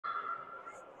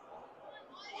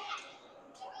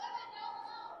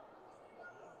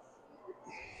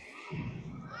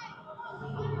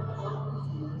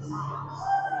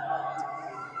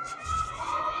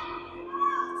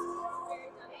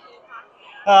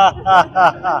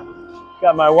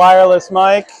Got my wireless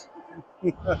mic.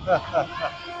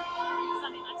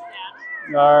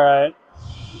 All right.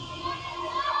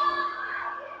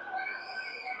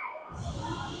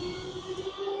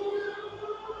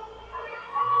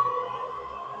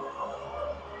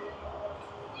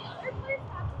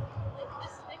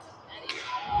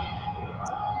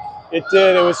 It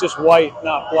did. It was just white,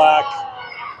 not black.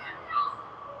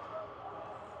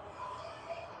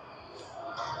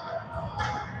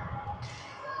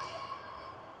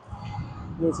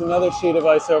 There's another sheet of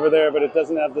ice over there, but it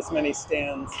doesn't have this many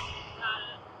stands.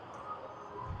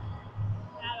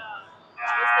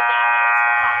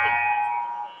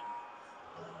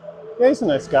 Yeah, he's a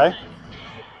nice guy.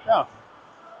 Yeah.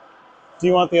 Do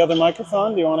you want the other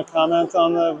microphone? Do you want to comment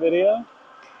on the video?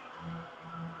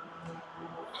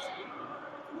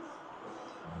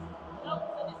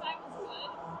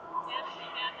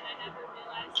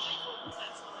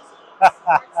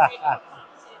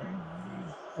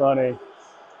 Funny.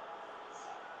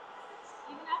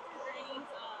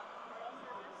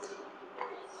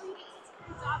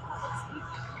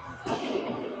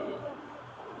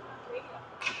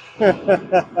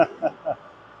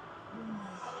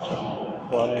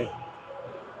 Funny.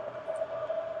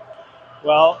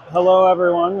 Well, hello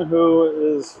everyone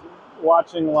who is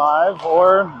watching live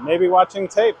or maybe watching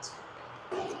taped.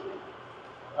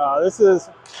 This is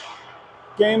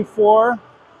game 4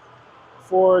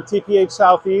 for TPH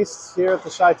Southeast here at the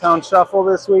Chi-Town Shuffle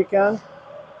this weekend.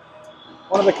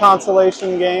 One of the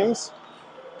consolation games.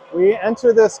 We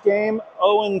enter this game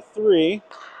 0-3.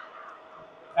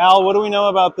 Al, what do we know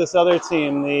about this other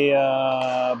team,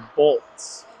 the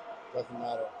Bolts? Doesn't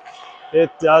matter. It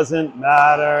doesn't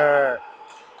matter.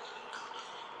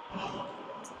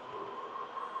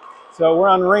 So we're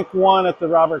on rink 1 at the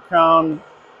Robert Crown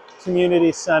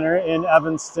Community Center in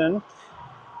Evanston.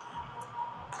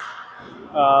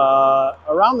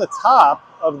 Around the top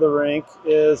of the rink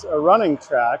is a running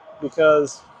track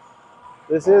because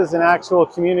this is an actual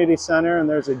community center and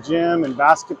there's a gym and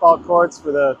basketball courts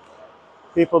for the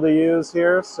people to use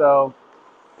here. So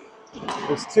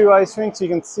there's 2 ice rinks you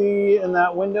can see in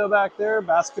that window back there,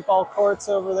 basketball courts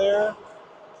over there,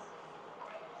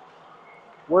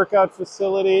 workout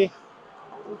facility,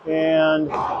 and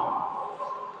if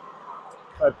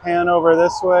I pan over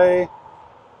this way,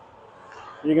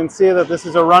 you can see that this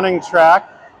is a running track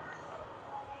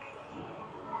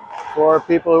for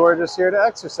people who are just here to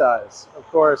exercise. Of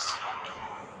course,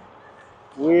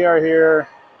 we are here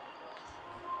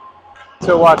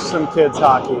to watch some kids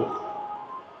hockey.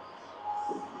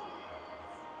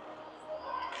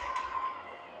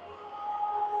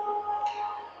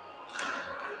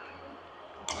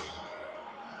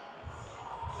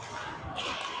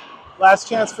 Last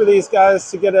chance for these guys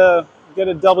to get a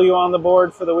W on the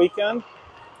board for the weekend.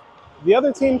 The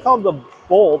other team called the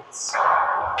Bolts,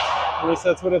 at least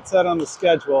that's what it said on the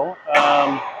schedule,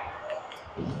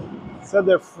 said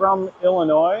they're from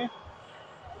Illinois.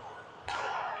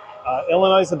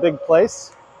 Illinois is a big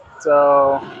place,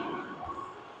 so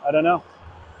I don't know.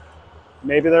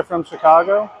 Maybe they're from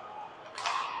Chicago.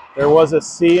 There was a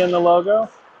C in the logo.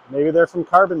 Maybe they're from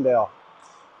Carbondale.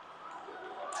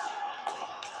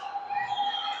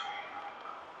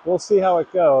 We'll see how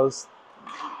it goes.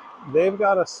 They've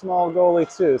got a small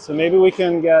goalie too, so maybe we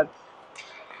can get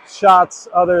shots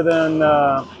other than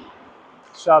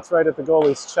shots right at the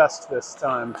goalie's chest this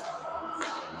time.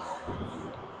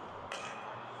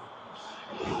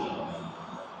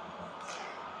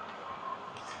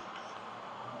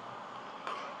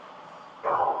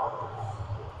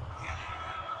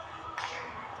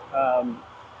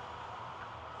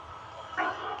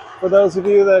 For those of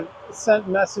you that sent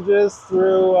messages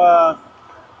through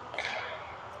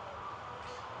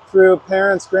through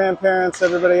parents, grandparents,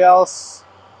 everybody else,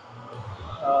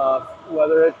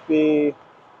 whether it be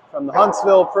from the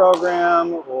Huntsville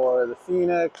program or the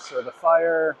Phoenix or the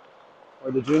Fire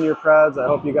or the Junior Preds, I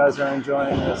hope you guys are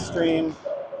enjoying this stream.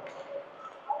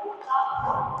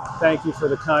 Thank you for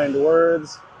the kind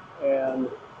words, and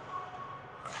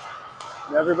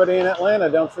everybody in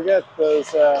Atlanta, don't forget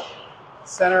those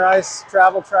center ice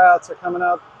travel tryouts are coming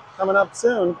up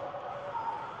soon.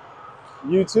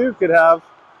 You too could have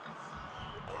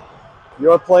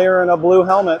your player in a blue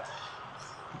helmet.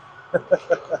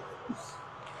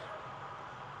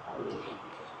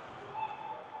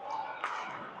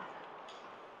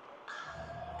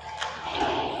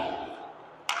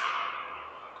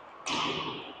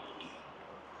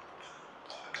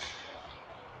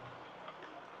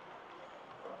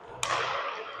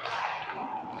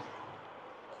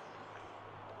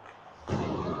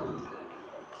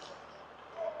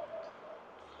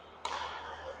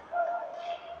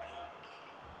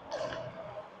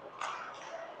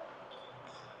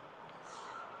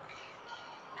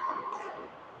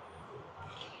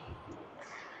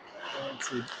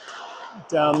 See,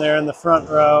 down there in the front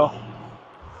row,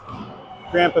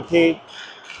 Grandpa Pete,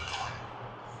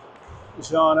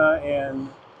 Shauna, and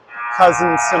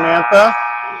cousin Samantha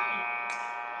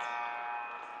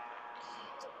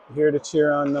here to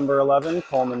cheer on number 11,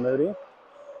 Coleman Moody.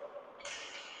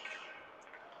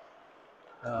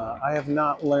 I have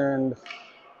not learned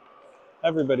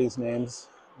everybody's names.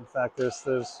 In fact, there's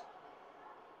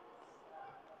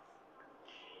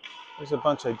a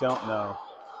bunch I don't know.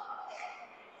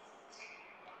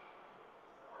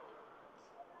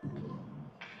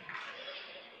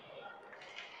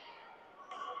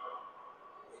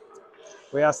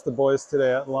 We asked the boys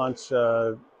today at lunch,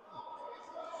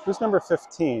 who's number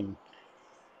 15?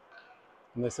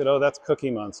 And they said, oh, that's Cookie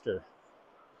Monster.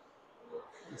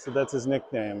 I said, that's his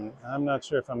nickname. I'm not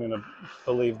sure if I'm going to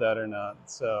believe that or not,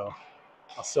 so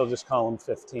I'll still just call him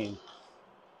 15.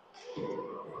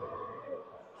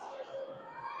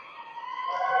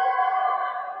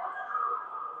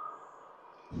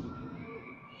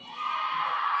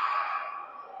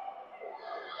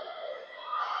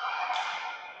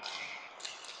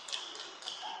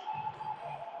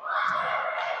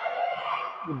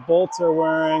 The Bolts are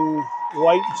wearing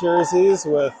white jerseys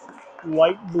with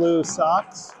light blue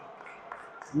socks.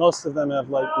 Most of them have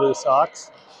light blue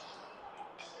socks.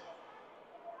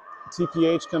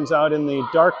 TPH comes out in the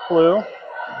dark blue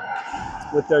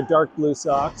with their dark blue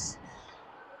socks.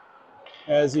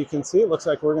 As you can see, it looks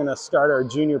like we're going to start our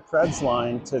Junior Preds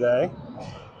line today.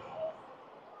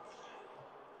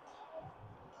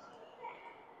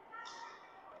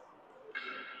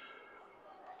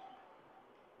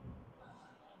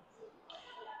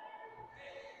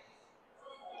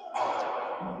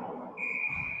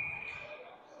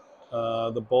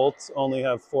 The Bolts only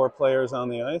have 4 players on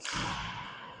the ice.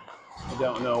 I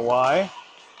don't know why,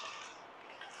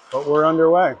 but we're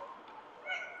underway.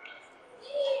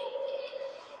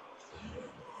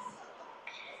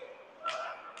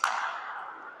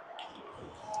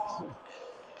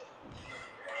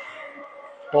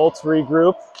 Bolts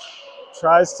regroup,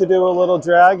 tries to do a little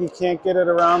drag. You can't get it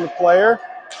around the player.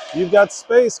 You've got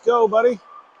space, go buddy.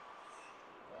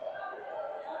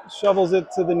 Shovels it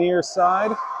to the near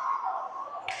side.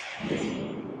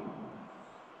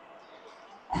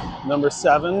 Number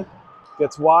 7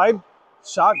 gets wide.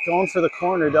 Shot going for the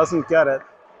corner, doesn't get it.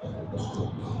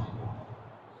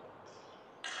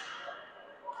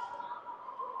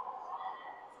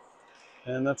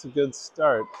 And that's a good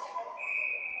start.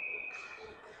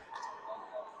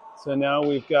 So now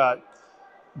we've got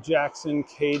Jackson,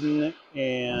 Caden,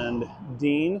 and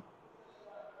Dean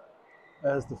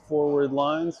as the forward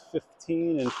lines,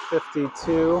 15 and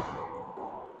 52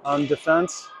 on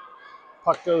defense.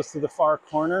 Puck goes to the far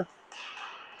corner.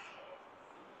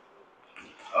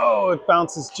 Oh, it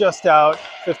bounces just out.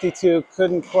 52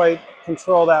 couldn't quite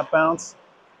control that bounce.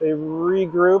 They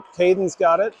regroup. Caden's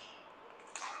got it.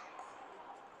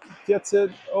 Gets it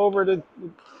over to,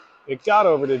 it got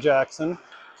over to Jackson.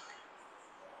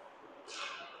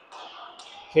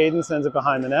 Caden sends it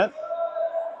behind the net.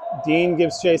 Dean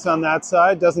gives chase on that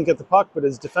side. Doesn't get the puck, but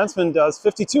his defenseman does.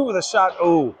 52 with a shot.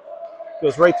 Oh,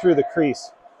 goes right through the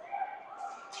crease.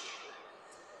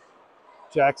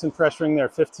 Jackson pressuring there.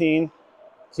 15,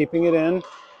 keeping it in.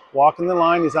 Walking the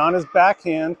line. He's on his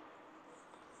backhand.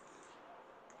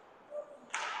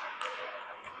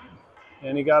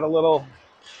 And he got a little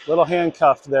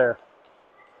handcuffed there.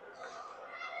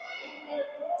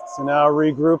 So now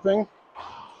regrouping.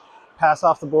 Pass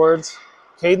off the boards.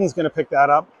 Caden's going to pick that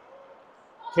up.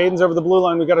 Caden's over the blue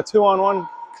line. We got a 2-on-1.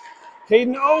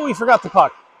 Caden, oh, he forgot the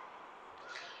puck.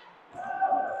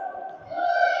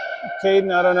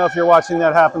 Caden, I don't know if you're watching,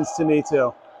 that happens to me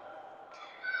too.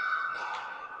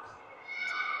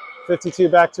 52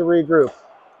 back to regroup.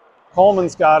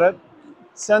 Coleman's got it.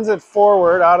 Sends it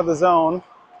forward out of the zone.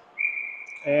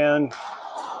 And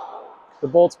the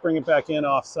Bolts bring it back in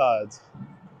off sides.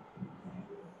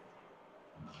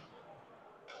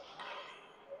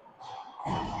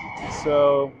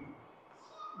 So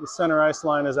the center ice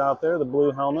line is out there, the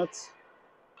blue helmets.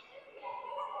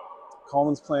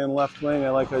 Coleman's playing left wing. I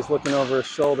like how he's looking over his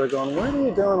shoulder going, what are you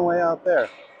doing way out there?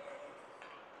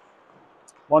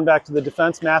 One back to the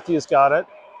defense. Matthews got it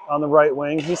on the right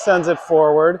wing. He sends it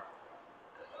forward.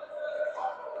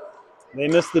 They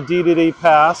miss the D-to-D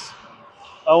pass.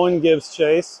 Owen gives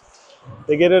chase.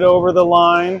 They get it over the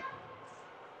line.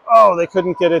 Oh, they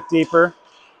couldn't get it deeper.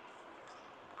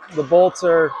 The Bolts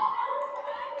are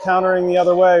countering the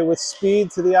other way with speed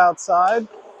to the outside.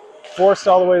 Forced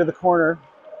all the way to the corner.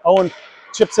 Owen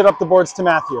chips it up the boards to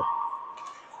Matthew.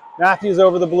 Matthew's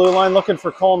over the blue line looking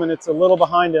for Coleman. It's a little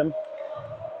behind him.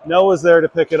 Noah's there to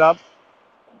pick it up.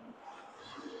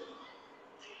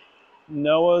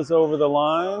 Noah's over the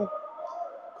line.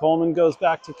 Coleman goes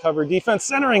back to cover defense.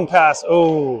 Centering pass.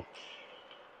 Oh.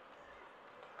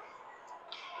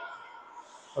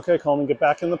 Okay, Coleman, get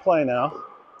back in the play now.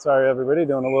 Sorry, everybody,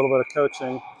 doing a little bit of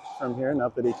coaching from here.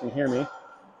 Not that he can hear me.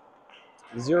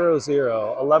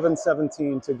 0-0,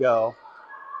 11-17 to go.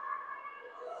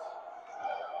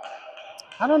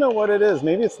 I don't know what it is.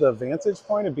 Maybe it's the vantage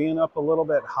point of being up a little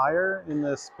bit higher in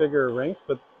this bigger rink,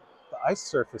 but the ice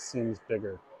surface seems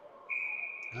bigger.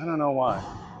 I don't know why.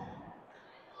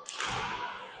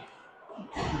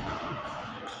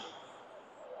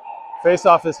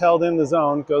 Face-off is held in the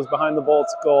zone, goes behind the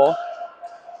Bolts goal.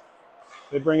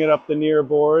 They bring it up the near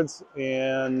boards,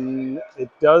 and it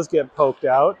does get poked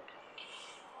out.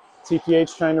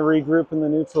 TPH trying to regroup in the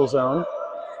neutral zone.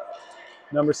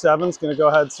 Number 7's going to go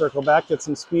ahead, circle back, get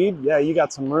some speed. Yeah, you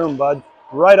got some room, bud.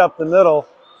 Right up the middle.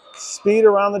 Speed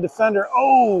around the defender.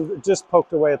 Oh, it just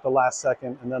poked away at the last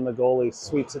second, and then the goalie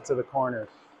sweeps it to the corner.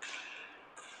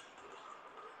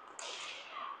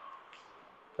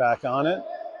 Back on it.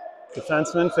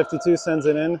 Defenseman, 52, sends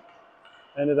it in.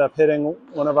 Ended up hitting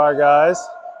one of our guys.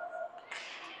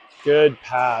 Good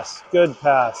pass. Good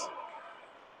pass.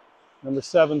 Number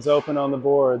 7's open on the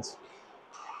boards.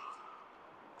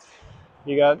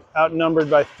 You got outnumbered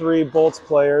by 3 Bolts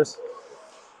players.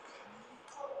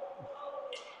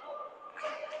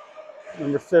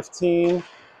 Number 15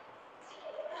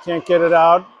 can't get it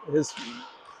out. His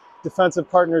defensive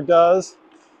partner does.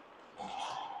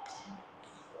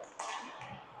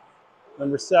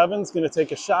 Number 7's going to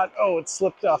take a shot. Oh, it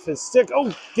slipped off his stick.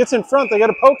 Oh, gets in front. They got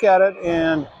to poke at it,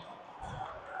 and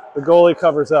the goalie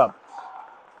covers up.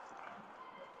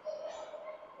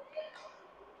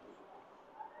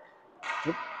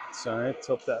 Oops, sorry,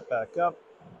 tilt that back up.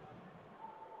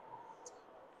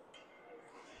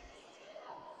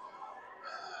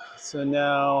 So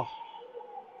now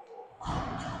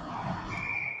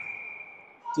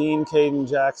Dean, Caden,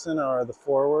 Jackson are the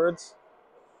forwards.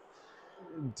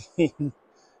 Dean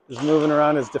is moving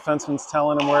around. His defenseman's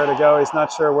telling him where to go. He's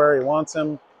not sure where he wants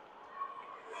him.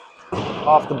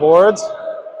 Off the boards.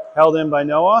 Held in by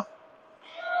Noah.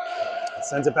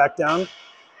 Sends it back down.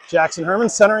 Jackson Herman,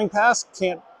 centering pass.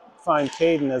 Can't find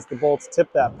Caden as the Bolts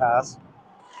tip that pass.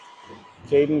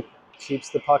 Caden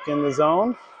keeps the puck in the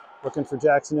zone. Looking for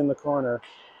Jackson in the corner.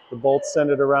 The Bolts send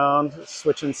it around,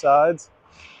 switching sides.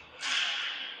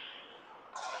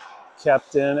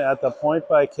 Kept in at the point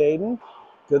by Caden.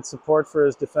 Good support for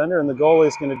his defender, and the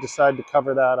goalie's going to decide to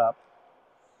cover that up.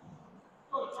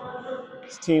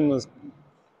 His team was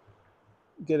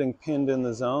getting pinned in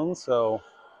the zone, so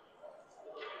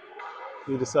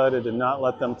he decided to not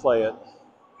let them play it.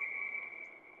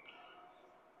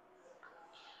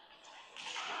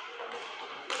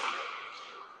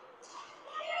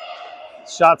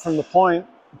 Shot from the point.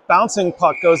 Bouncing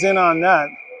puck goes in on net.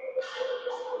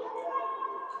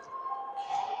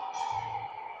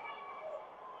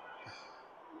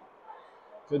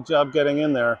 Good job getting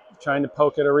in there, trying to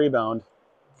poke at a rebound.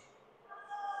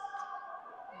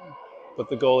 But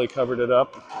the goalie covered it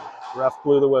up. Ref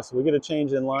blew the whistle. We get a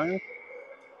change in line.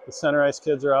 The center ice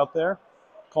kids are out there.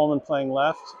 Coleman playing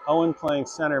left. Owen playing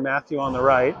center. Matthew on the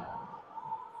right.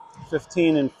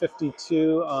 15 and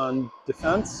 52 on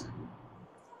defense.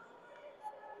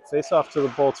 Face off to the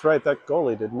Bolts right. That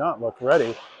goalie did not look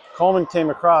ready. Coleman came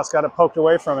across, got it poked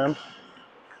away from him.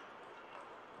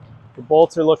 The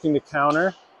Bolts are looking to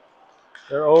counter.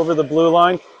 They're over the blue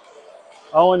line.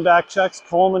 Owen back checks,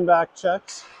 Coleman back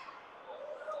checks.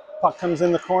 Puck comes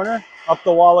in the corner. Up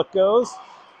the wall it goes.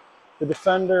 The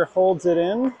defender holds it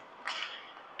in.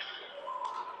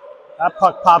 That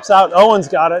puck pops out. Owen's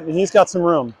got it, and he's got some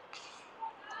room.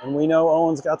 And we know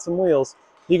Owen's got some wheels.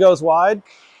 He goes wide.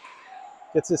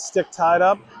 Gets his stick tied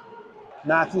up.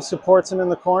 Matthew supports him in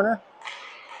the corner.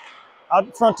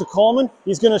 Out front to Coleman.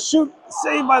 He's going to shoot.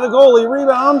 Saved by the goalie.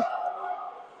 Rebound.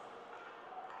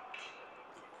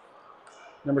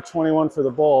 Number 21 for the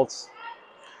Bolts.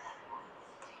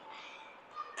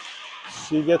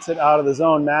 She gets it out of the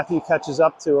zone. Matthew catches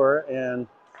up to her and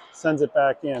sends it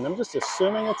back in. I'm just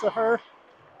assuming it's a her.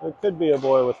 It could be a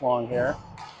boy with long hair.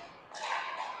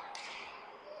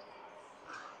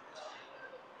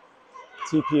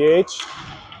 TPH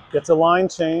gets a line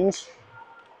change.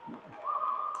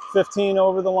 15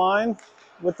 over the line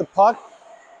with the puck.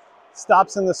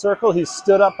 Stops in the circle. He's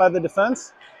stood up by the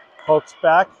defense. Pokes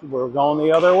back. We're going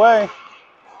the other way.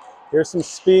 Here's some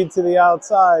speed to the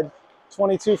outside.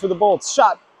 22 for the Bolts.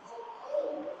 Shot.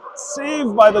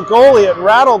 Saved by the goalie. It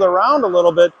rattled around a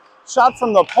little bit. Shot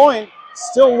from the point.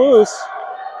 Still loose.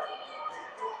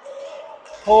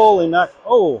 Holy mac.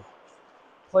 Oh.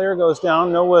 Player goes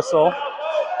down. No whistle.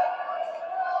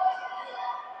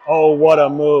 Oh, what a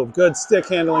move. Good stick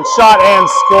handling. Shot and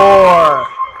score.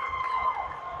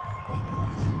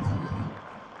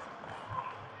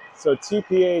 So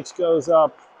TPH goes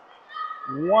up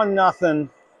 1-0.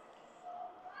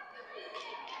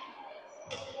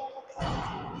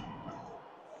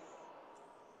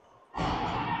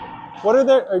 What are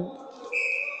their?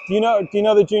 Do you know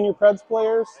the Junior Preds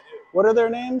players? I do. What are their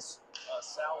names?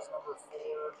 Sal's number 4,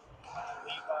 Levi's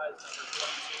number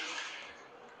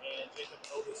 22, and Jacob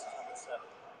Otis is number 7.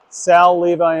 Sal,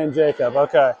 Levi, and Jacob.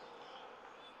 Okay.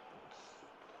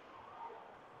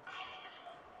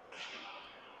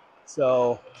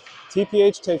 So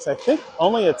TPH takes, I think,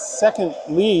 only its second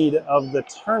lead of the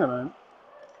tournament.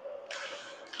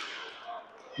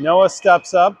 Noah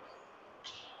steps up,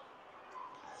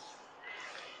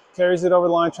 carries it over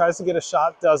the line, tries to get a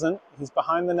shot, doesn't. He's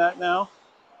behind the net now.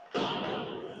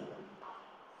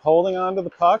 Holding on to the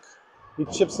puck. He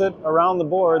chips it around the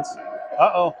boards.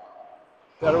 Uh-oh.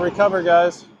 Got to recover,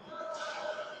 guys.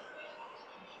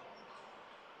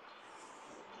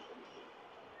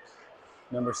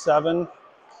 Number 7.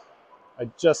 I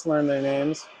just learned their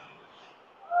names.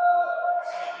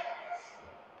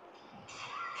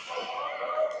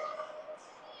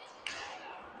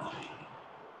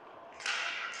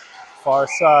 Far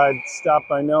side, stopped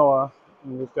by Noah.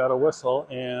 And we've got a whistle,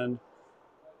 and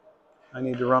I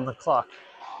need to run the clock.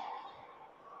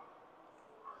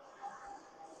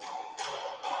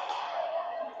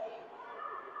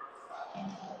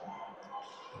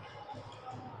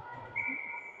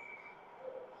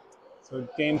 So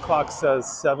game clock says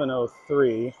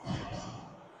 7:03.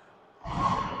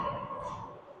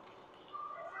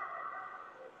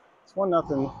 It's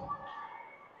 1-0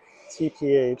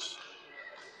 TPH.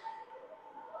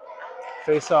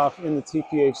 Face off in the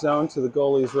TPH zone to the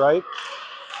goalie's right.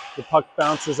 The puck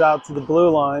bounces out to the blue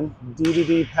line.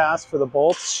 DDD pass for the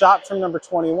Bolts. Shot from number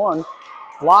 21.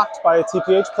 Blocked by a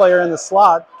TPH player in the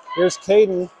slot. Here's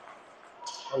Caden.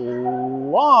 A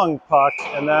long puck,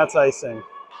 and that's icing.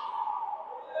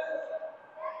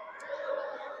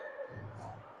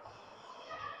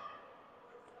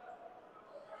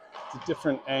 It's a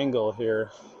different angle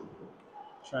here.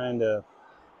 Trying to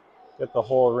get the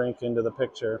whole rink into the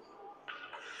picture.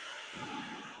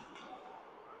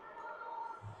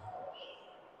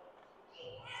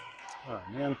 Oh,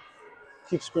 man.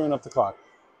 Keep screwing up the clock.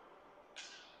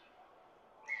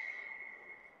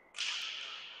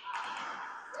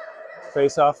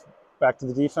 Face off, back to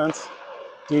the defense.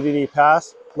 DDD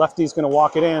pass. Lefty's going to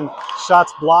walk it in.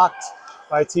 Shots blocked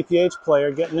by a TPH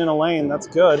player, getting in a lane. That's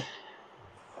good.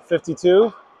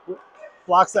 52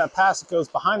 blocks that pass. It goes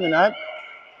behind the net.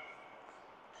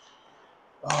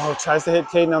 Oh, tries to hit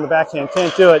Caden on the backhand.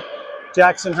 Can't do it.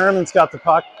 Jackson Herman's got the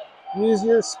puck. Use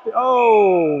your speed.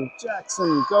 Oh,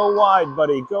 Jackson, go wide,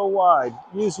 buddy. Go wide.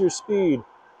 Use your speed.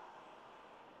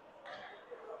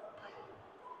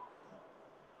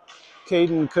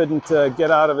 Caden couldn't get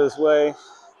out of his way.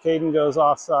 Caden goes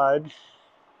offside.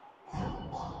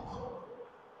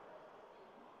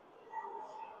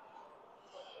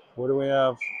 What do we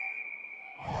have?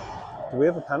 Do we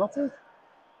have a penalty?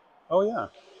 Oh, yeah.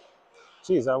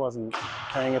 Geez, I wasn't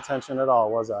paying attention at all,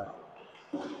 was I?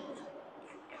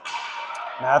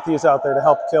 Matthew's out there to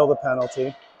help kill the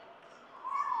penalty.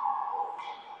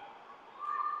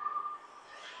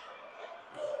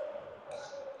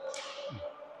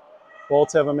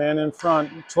 Bolts have a man in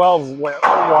front. 12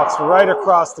 walks right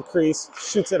across the crease,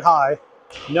 shoots it high.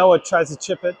 Noah tries to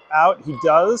chip it out. He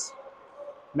does.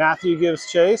 Matthew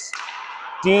gives chase.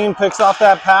 Dean picks off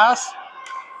that pass.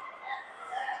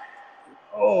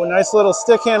 Oh, nice little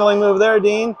stick handling move there,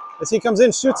 Dean. As he comes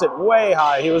in, shoots it way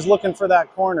high. He was looking for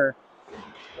that corner.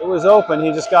 It was open.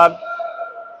 He just got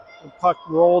the puck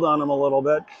rolled on him a little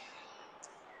bit.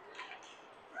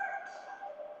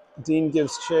 Dean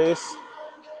gives chase.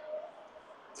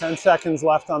 10 seconds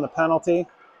left on the penalty.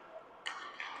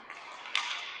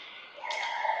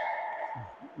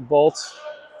 Bolts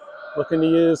looking to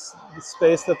use the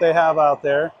space that they have out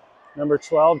there. Number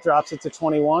 12 drops it to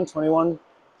 21. 21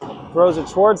 throws it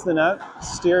towards the net,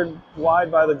 steered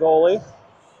wide by the goalie.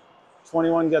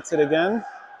 21 gets it again.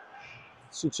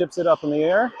 She chips it up in the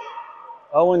air.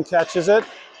 Owen catches it,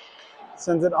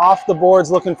 sends it off the boards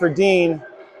looking for Dean,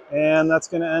 and that's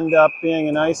going to end up being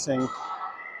an icing.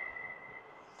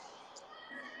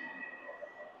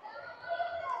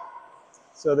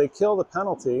 So they kill the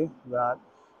penalty that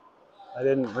I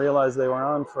didn't realize they were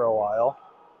on for a while.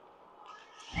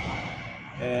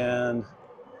 And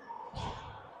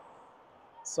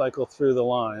cycle through the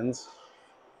lines.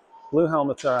 Blue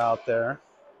helmets are out there.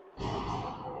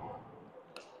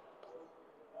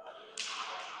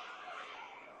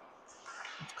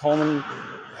 Coleman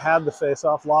had the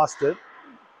face-off, lost it.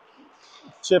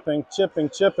 Chipping, chipping,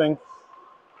 chipping.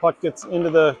 Puck gets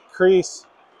into the crease.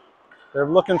 They're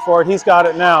looking for it. He's got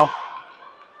it now.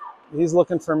 He's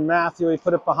looking for Matthew. He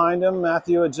put it behind him.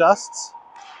 Matthew adjusts.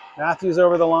 Matthew's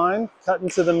over the line. Cut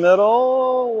into the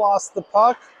middle. Lost the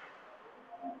puck.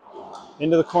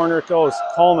 Into the corner it goes.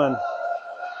 Coleman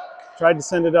tried to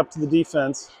send it up to the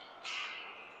defense.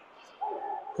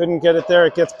 Couldn't get it there.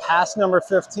 It gets past number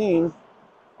 15.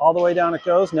 All the way down it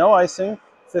goes. No icing.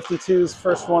 52's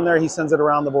first one there. He sends it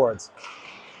around the boards.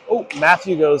 Oh,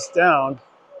 Matthew goes down.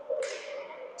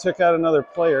 Took out another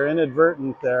player.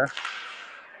 Inadvertent there.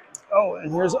 Oh,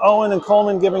 and here's Owen and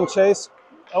Coleman giving chase.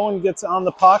 Owen gets on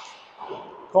the puck.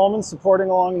 Coleman supporting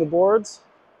along the boards.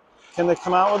 Can they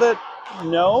come out with it?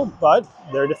 No, but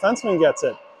their defenseman gets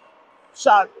it.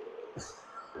 Shot.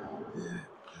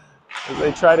 As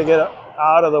they try to get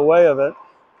out of the way of it.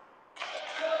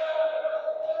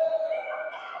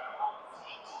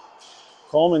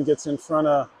 Coleman gets in front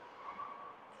of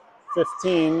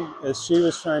 15 as she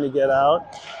was trying to get out.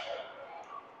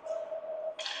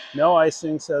 No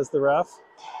icing, says the ref.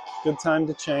 Good time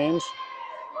to change.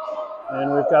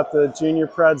 And we've got the junior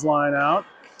Preds line out.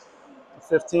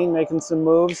 15 making some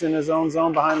moves in his own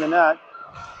zone behind the net.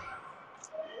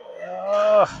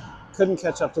 Couldn't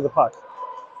catch up to the puck.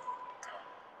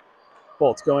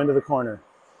 Bolts go into the corner.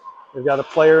 They've got a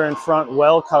player in front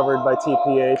well covered by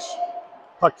TPH.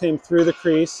 Puck came through the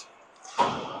crease.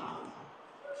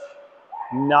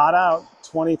 Not out.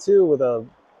 22 with a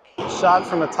shot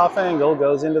from a tough angle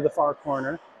goes into the far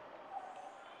corner.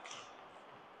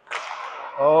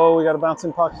 Oh, we got a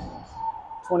bouncing puck.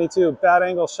 22, bad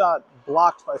angle shot,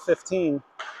 blocked by 15.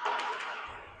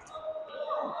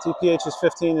 TPH's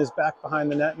 15 is back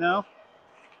behind the net now.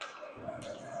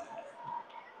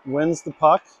 Wins the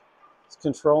puck. He's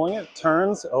controlling it,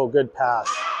 turns. Oh, good pass.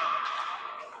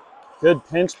 Good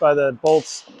pinch by the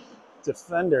Bolts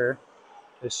defender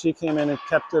as she came in and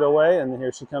kept it away, and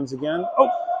here she comes again. Oh,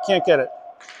 can't get it.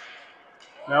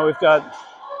 Now we've got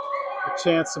a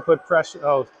chance to put pressure.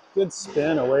 Oh, good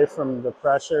spin away from the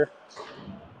pressure.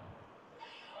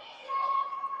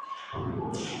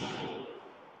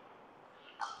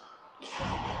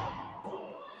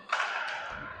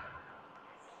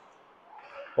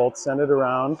 Bolts send it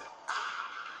around.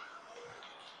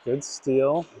 Good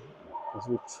steal as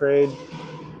we trade.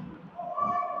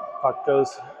 Puck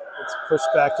goes, it's pushed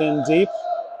back in deep.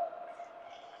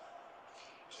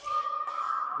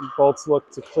 Bolts look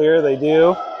to clear, they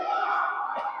do.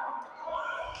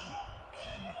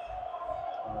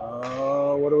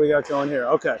 What do we got going here?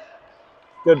 Okay,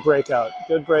 good breakout,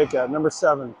 good breakout. Number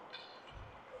 7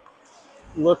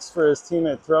 looks for his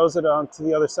teammate, throws it on to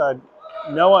the other side.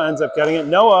 Noah ends up getting it.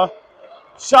 Noah,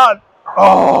 shot.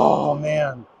 Oh,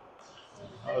 man.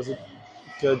 That was a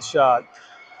good shot.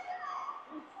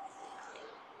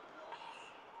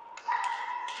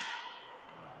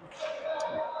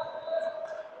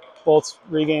 Bolts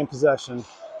regain possession.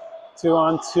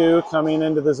 2-on-2 coming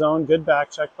into the zone. Good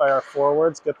back check by our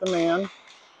forwards. Get the man.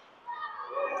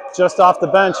 Just off the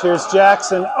bench, here's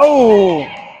Jackson. Oh!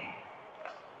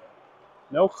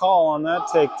 No call on that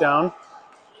takedown.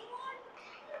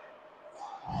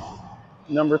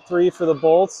 Number 3 for the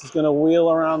Bolts is going to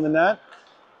wheel around the net.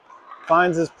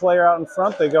 Finds his player out in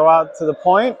front. They go out to the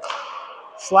point.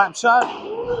 Slap shot.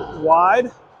 Wide.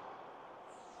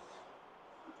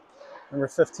 Number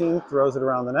 15 throws it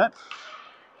around the net.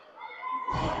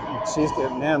 She's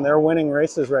getting, man, they're winning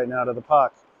races right now to the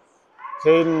puck.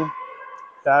 Caden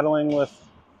battling with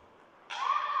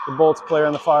the Bolts player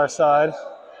on the far side.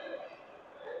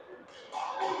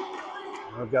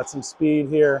 We've got some speed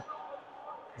here.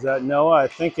 Is that Noah? I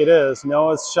think it is.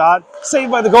 Noah's shot.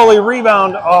 Saved by the goalie.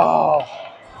 Rebound. Oh,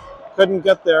 couldn't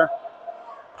get there.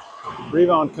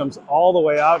 Rebound comes all the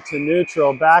way out to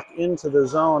neutral, back into the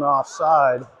zone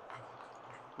offside.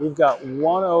 We've got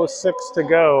 1:06 to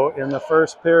go in the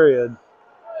first period.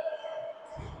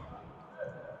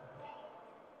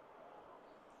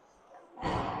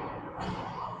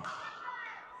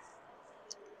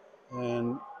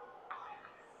 And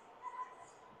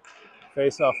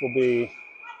face-off will be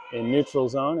in neutral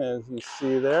zone, as you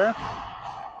see there.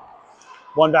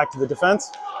 One back to the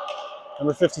defense.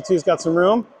 Number 52's got some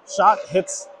room. Shot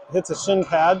hits a shin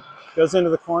pad, goes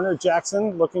into the corner.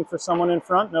 Jackson looking for someone in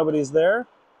front. Nobody's there.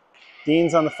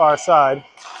 Dean's on the far side.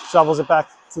 Shovels it back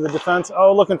to the defense.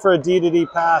 Oh, looking for a D-to-D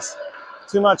pass.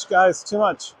 Too much, guys, too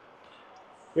much.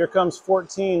 Here comes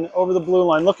 14 over the blue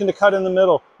line, looking to cut in the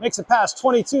middle. Makes a pass,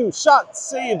 22, shot,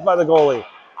 saved by the goalie.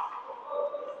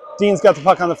 Dean's got the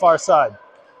puck on the far side.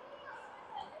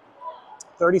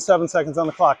 37 seconds on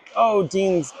the clock. Oh,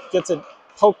 Dean gets it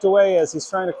poked away as he's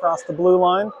trying to cross the blue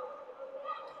line.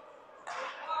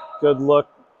 Good look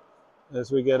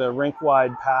as we get a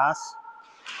rink-wide pass.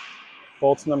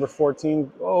 Bolt's number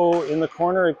 14. Oh, in the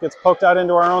corner, it gets poked out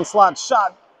into our own slot.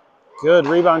 Shot. Good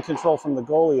rebound control from the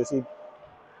goalie as he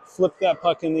flipped that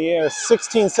puck in the air.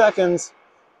 16 seconds.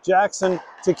 Jackson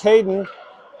to Caden.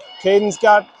 Caden's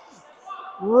got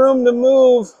room to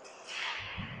move.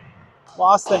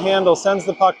 Lost the handle, sends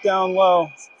the puck down low.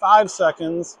 5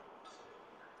 seconds.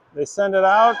 They send it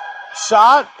out.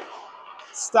 Shot.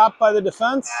 Stopped by the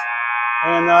defense.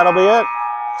 And that'll be it.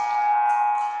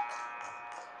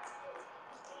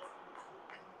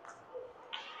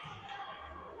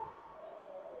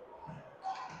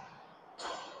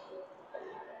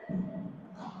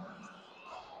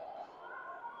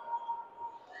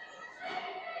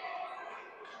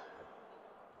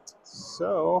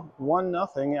 So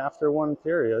 1-0 after one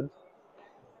period.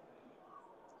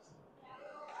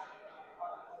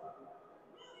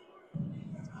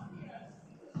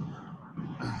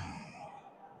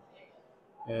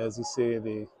 As you see,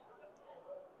 the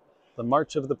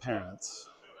march of the parents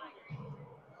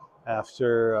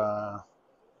after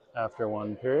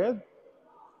one period.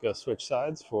 Go switch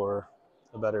sides for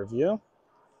a better view.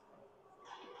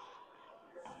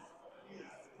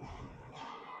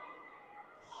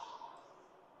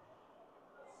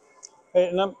 Hey,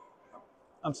 and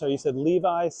I'm sorry, you said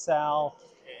Levi, Sal,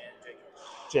 And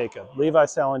Jacob. Levi,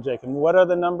 Sal, and Jacob. What are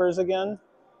the numbers again?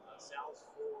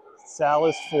 Sal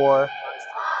is 4.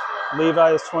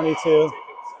 Levi is 22.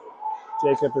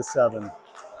 Jacob is 7.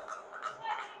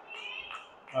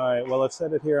 All right, well, I've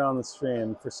said it here on the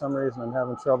stream. For some reason, I'm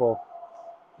having trouble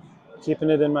keeping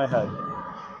it in my head.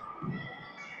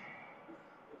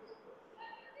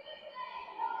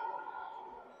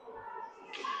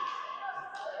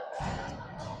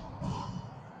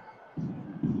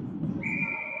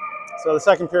 So the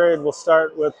second period will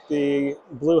start with the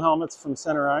blue helmets from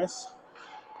center ice.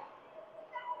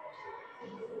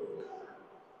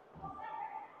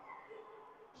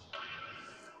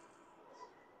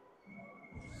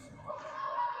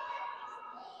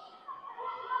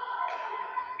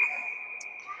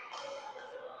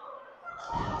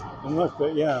 And look,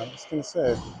 but yeah, I was gonna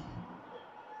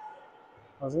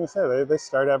say they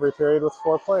start every period with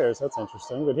 4 players. That's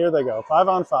interesting. But here they go,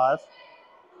 5-on-5.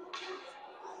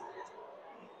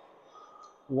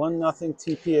 1-0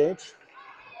 TPH.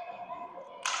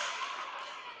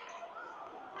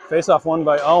 Face-off won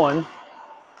by Owen.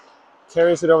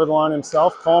 Carries it over the line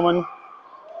himself. Coleman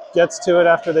gets to it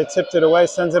after they tipped it away,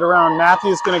 sends it around.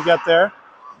 Matthews gonna get there.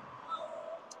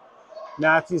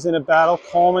 Matthews in a battle.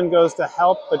 Coleman goes to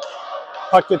help, but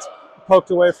puck gets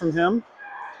poked away from him.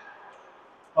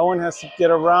 Owen has to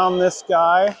get around this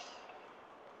guy.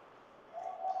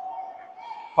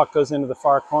 Puck goes into the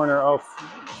far corner. Oh,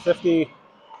 50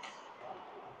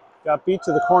 got beat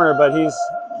to the corner, but he's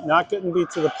not getting beat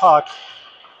to the puck.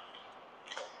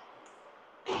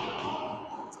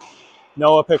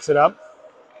 Noah picks it up.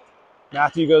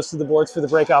 Matthew goes to the boards for the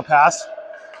breakout pass.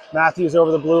 Matthews over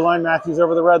the blue line. Matthews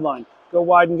over the red line. Go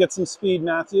wide and get some speed,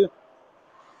 Matthew.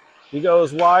 He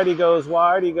goes wide, he goes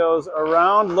wide, he goes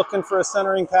around, looking for a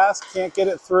centering pass. Can't get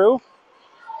it through.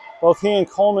 Both he and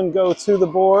Coleman go to the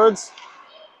boards.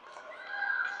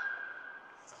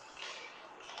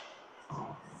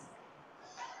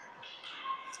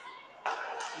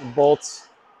 The Bolts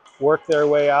work their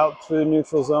way out through the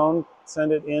neutral zone,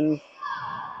 send it in.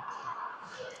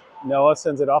 Noah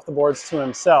sends it off the boards to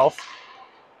himself.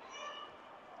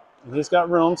 And he's got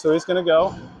room, so he's going to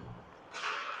go.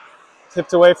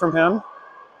 Tipped away from him.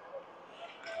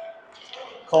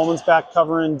 Coleman's back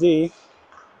covering D.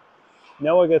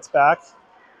 Noah gets back.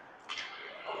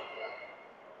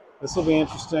 This will be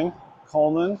interesting.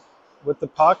 Coleman with the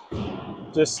puck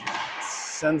just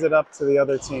sends it up to the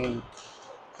other team.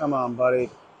 Come on, buddy.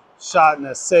 Shot and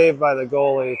a save by the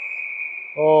goalie.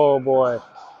 Oh, boy.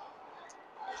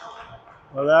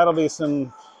 Well, that'll be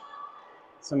some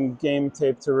game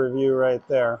tape to review right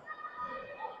there.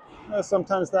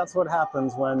 Sometimes that's what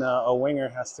happens when a winger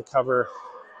has to cover,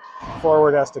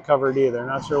 forward has to cover D. They're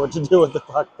not sure what to do with the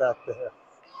puck back there.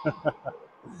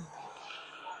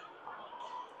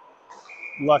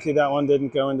 Lucky that one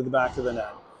didn't go into the back of the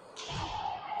net.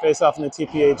 Face off in the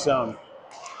TPH zone.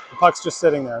 The puck's just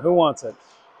sitting there. Who wants it?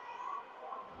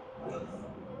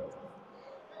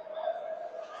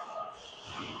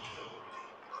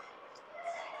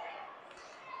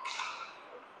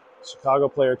 Chicago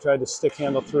player tried to stick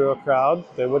handle through a crowd.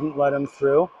 They wouldn't let him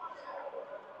through.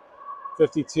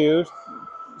 52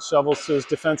 shovels to his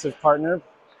defensive partner.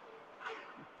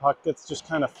 Puck gets just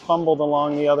kind of fumbled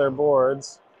along the other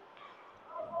boards.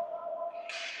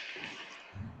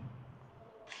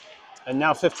 And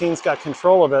now 15's got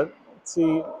control of it. Let's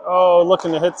see. Oh,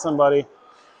 looking to hit somebody.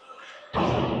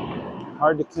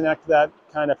 Hard to connect that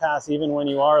kind of pass even when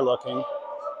you are looking.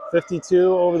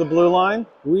 52 over the blue line.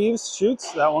 Weaves,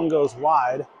 shoots. That one goes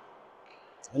wide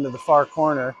into the far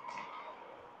corner.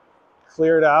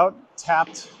 Cleared out.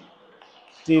 Tapped.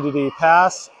 D-to-D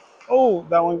pass. Oh,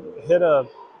 that one hit a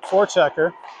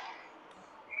forechecker.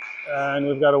 And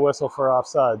we've got a whistle for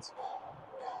offsides.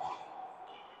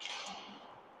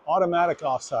 Automatic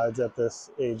offsides at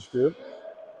this age group.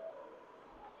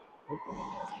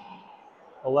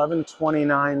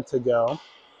 11:29 to go.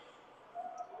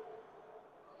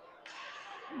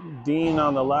 Dean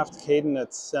on the left, Caden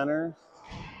at center,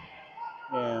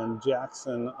 and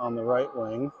Jackson on the right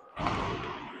wing.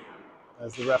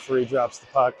 As the referee drops the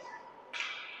puck,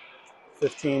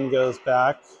 15 goes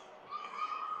back,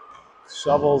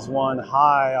 shovels one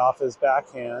high off his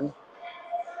backhand.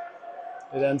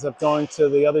 It ends up going to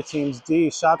the other team's D.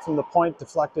 Shot from the point,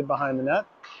 deflected behind the net.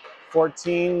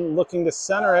 14 looking to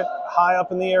center it. High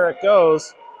up in the air it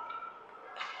goes.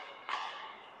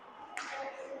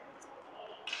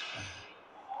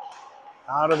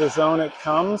 Out of the zone it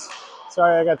comes.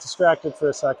 Sorry, I got distracted for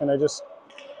a second. I just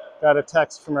got a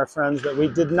text from our friends that we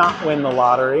did not win the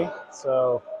lottery.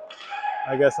 So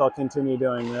I guess I'll continue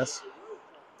doing this.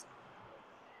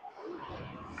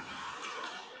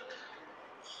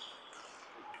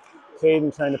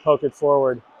 Caden trying to poke it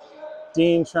forward.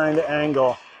 Dean trying to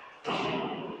angle.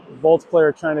 Bolts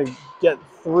player trying to get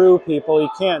through people. He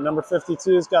can't. Number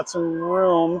 52's got some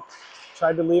room.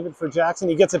 Tried to leave it for Jackson.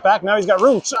 He gets it back. Now he's got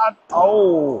room. Shot.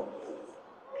 Oh,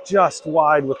 just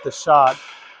wide with the shot.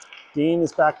 Dean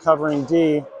is back covering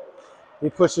D. He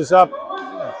pushes up.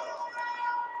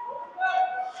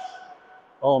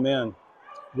 Oh, man.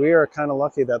 We are kind of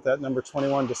lucky that that number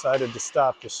 21 decided to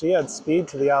stop because she had speed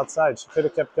to the outside. She could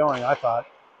have kept going, I thought.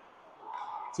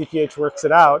 TPH works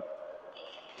it out.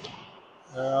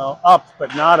 Up,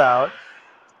 but not out.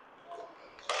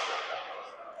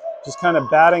 Just kind of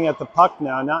batting at the puck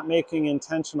now, not making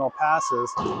intentional passes.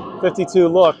 52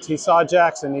 looked. He saw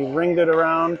Jackson. He ringed it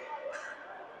around.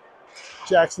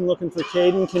 Jackson looking for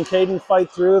Caden. Can Caden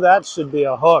fight through? That should be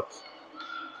a hook.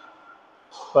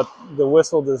 But the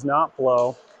whistle does not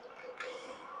blow.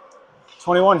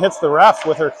 21 hits the ref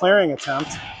with her clearing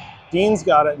attempt. Dean's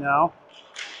got it now.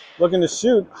 Looking to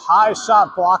shoot. High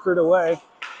shot blockered away.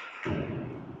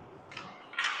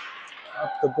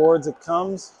 Up the boards it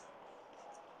comes.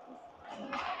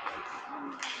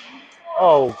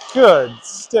 Oh, good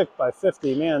stick by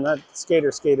 50. Man, that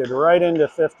skater skated right into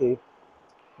 50.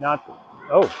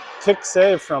 Kick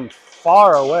save from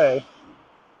far away.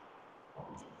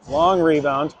 Long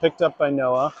rebound, picked up by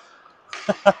Noah.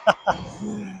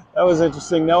 That was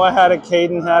interesting. Noah had it,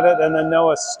 Caden had it, and then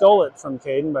Noah stole it from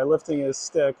Caden by lifting his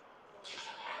stick.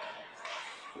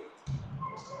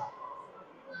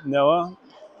 Noah,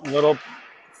 little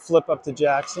flip up to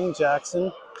Jackson.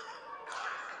 Jackson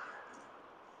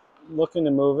looking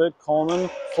to move it. Coleman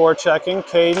forechecking.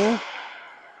 Caden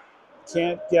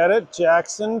can't get it.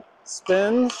 Jackson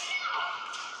spins.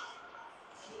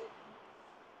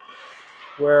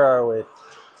 Where are we?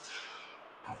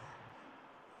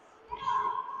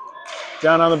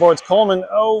 Down on the boards, Coleman.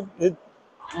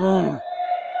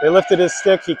 They lifted his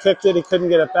stick. He kicked it. He couldn't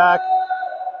get it back.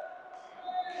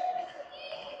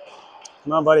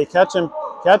 Come on, buddy. Catch him.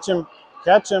 Catch him.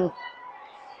 Catch him.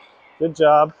 Good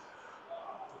job.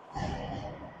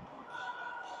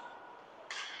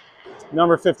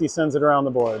 Number 50 sends it around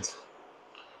the boards.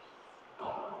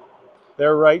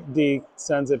 Their right D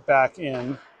sends it back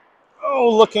in. Oh,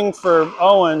 looking for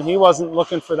Owen. He wasn't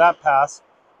looking for that pass.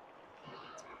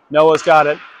 Noah's got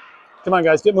it. Come on,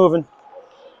 guys, get moving.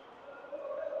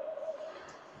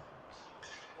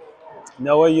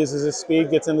 Noah uses his speed,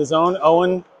 gets in the zone.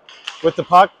 Owen with the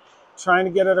puck, trying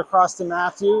to get it across to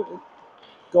Matthew.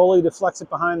 Goalie deflects it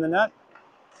behind the net.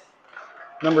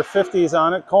 Number 50 is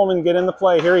on it. Coleman, get in the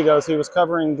play. Here he goes. He was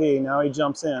covering D. Now he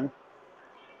jumps in.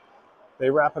 They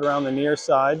wrap it around the near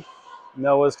side.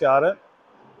 Noah's got it.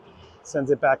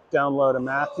 Sends it back down low to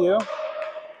Matthew.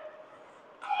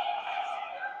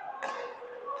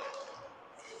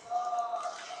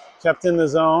 Kept in the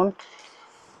zone.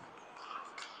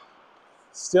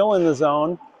 Still in the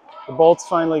zone. The Bolts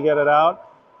finally get it out.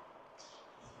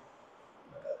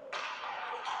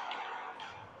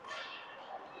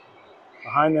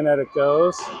 Behind the net it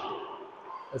goes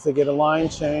as they get a line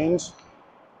change.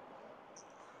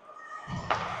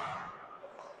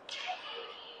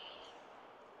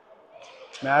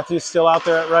 Matthew's still out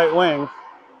there at right wing.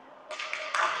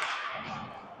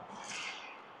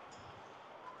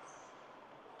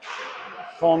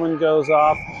 Coleman goes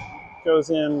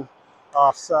in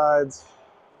offsides.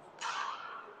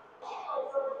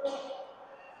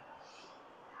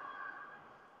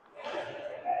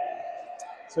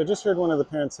 So I just heard one of the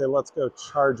parents say, "Let's go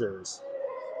Chargers."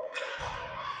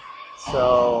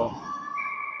 So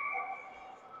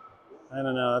I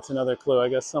don't know, that's another clue. I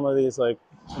guess some of these like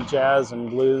Jazz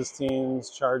and Blues teams,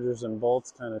 Chargers and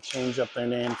Bolts, kind of change up their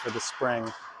name for the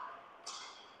spring.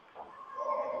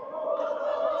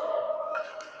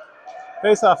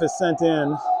 Faceoff is sent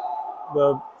in.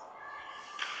 The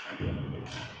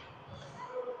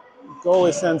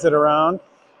goalie sends it around.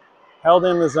 Held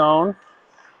in the zone.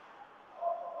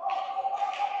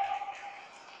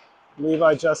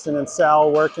 Levi, Justin, and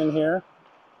Sal working here.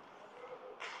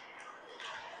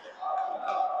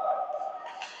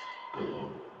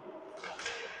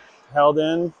 Held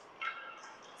in.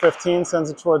 15 sends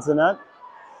it towards the net.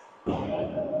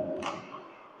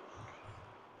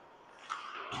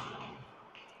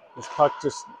 This puck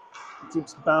just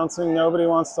keeps bouncing. Nobody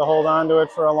wants to hold on to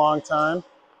it for a long time.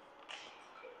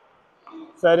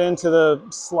 Fed into the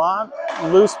slot.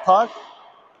 Loose puck.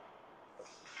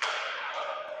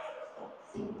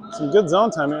 Some good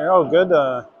zone time here. Oh,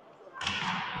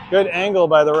 good angle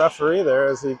by the referee there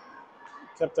as he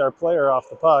kept our player off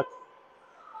the puck.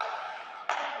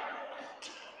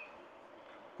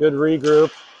 Good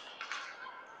regroup.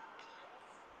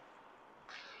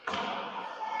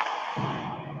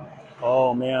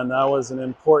 Oh man, that was an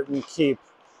important keep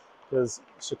because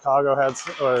Chicago had,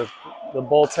 or the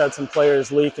Bolts had some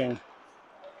players leaking.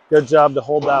 Good job to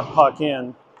hold that puck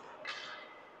in.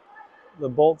 The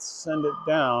Bolts send it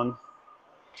down.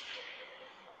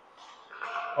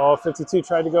 Oh, 52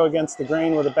 tried to go against the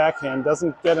grain with a backhand.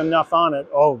 Doesn't get enough on it.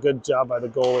 Oh, good job by the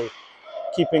goalie.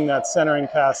 Keeping that centering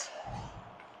pass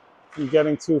from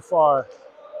getting too far.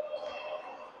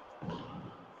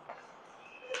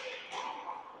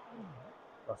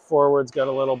 Our forwards got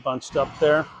a little bunched up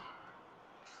there.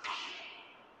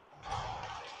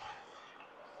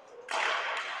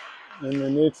 In the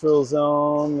neutral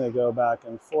zone, they go back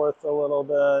and forth a little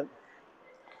bit.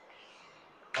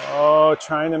 Oh,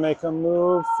 trying to make a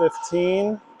move.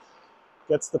 15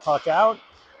 gets the puck out.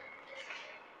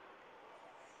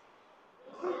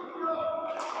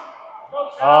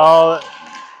 Oh,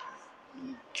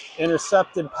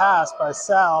 intercepted pass by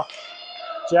Sal.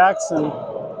 Jackson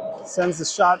sends the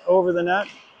shot over the net.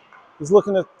 He's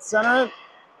looking to center it.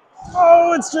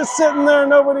 Oh, it's just sitting there.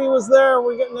 Nobody was there.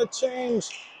 We're getting a change.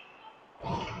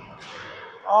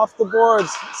 Off the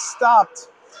boards. Stopped.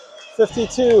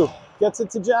 52 gets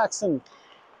it to Jackson.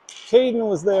 Caden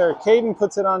was there. Caden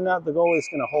puts it on net. The goalie's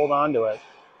going to hold on to it.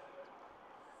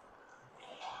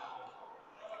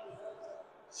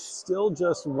 Still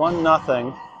just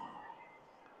 1-0.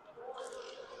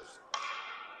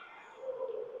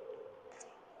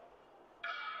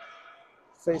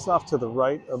 Face off to the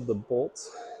right of the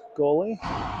Bolts goalie.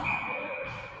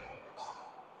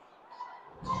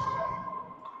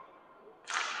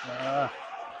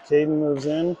 Caden moves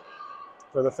in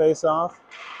for the face-off.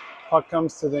 Puck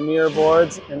comes to the near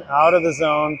boards and out of the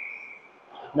zone.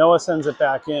 Noah sends it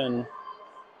back in.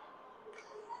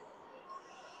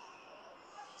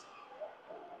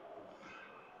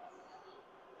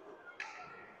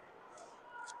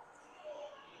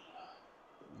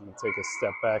 I'm going to take a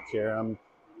step back here. I'm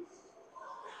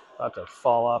about to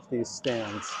fall off these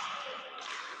stands.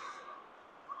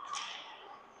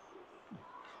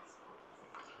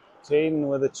 Caden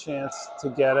with a chance to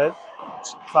get it.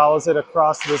 Follows it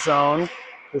across the zone.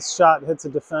 This shot hits a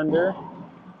defender.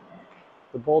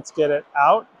 The Bolts get it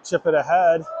out, chip it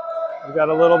ahead. We've got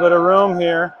a little bit of room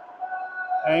here.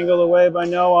 Angled away by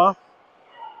Noah.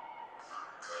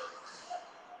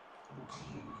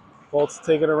 Bolts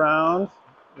take it around.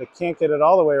 They can't get it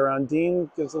all the way around. Dean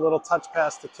gives a little touch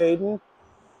pass to Caden.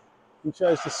 He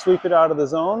tries to sweep it out of the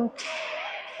zone.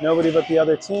 Nobody but the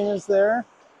other team is there.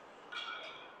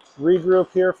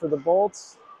 Regroup here for the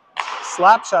Bolts.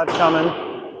 Slap shot coming,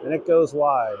 and it goes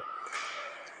wide.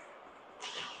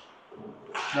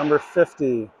 Number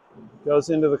 50 goes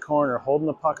into the corner, holding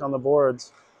the puck on the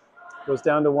boards. Goes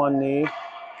down to one knee.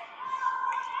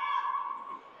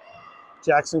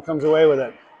 Jackson comes away with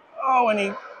it. Oh,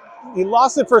 and he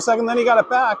lost it for a second, then he got it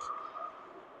back.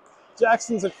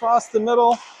 Jackson's across the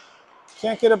middle.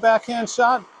 Can't get a backhand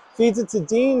shot. Feeds it to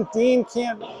Dean. Dean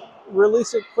can't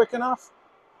release it quick enough.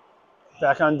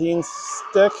 Back on Dean's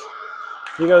stick.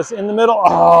 He goes in the middle.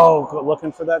 Oh,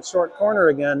 looking for that short corner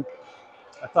again.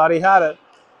 I thought he had it.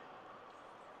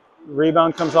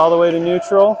 Rebound comes all the way to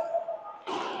neutral.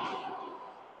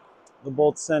 The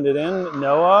Bolts send it in.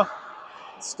 Noah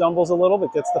stumbles a little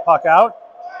but gets the puck out.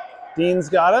 Dean's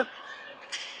got it.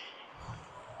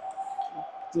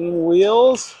 Dean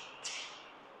wheels.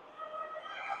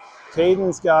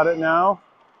 Caden's got it now.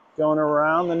 Going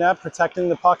around the net, protecting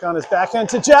the puck on his backhand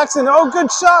to Jackson. Oh,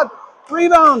 good shot.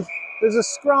 Rebound. There's a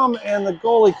scrum, and the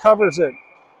goalie covers it.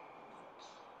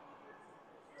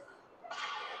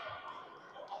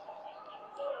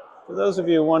 For those of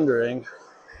you wondering,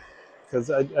 because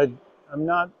I'm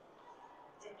not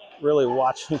really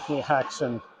watching the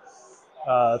action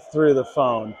through the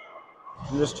phone.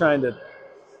 I'm just trying to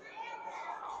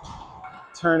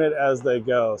turn it as they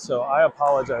go. So I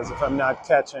apologize if I'm not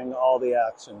catching all the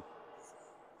action.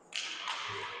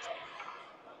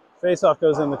 Faceoff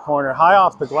goes in the corner, high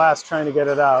off the glass, trying to get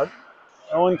it out.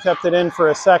 Owen kept it in for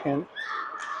a second.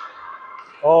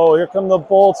 Oh, here come the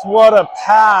Bolts. What a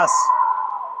pass.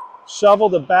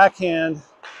 Shoveled a backhand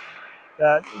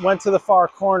that went to the far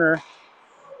corner.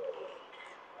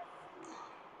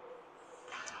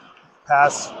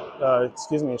 Pass, a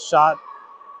shot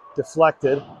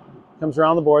deflected. Comes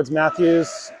around the boards.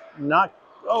 Matthews not,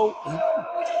 oh.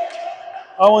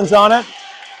 Owen's on it.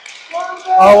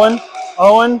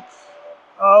 Owen.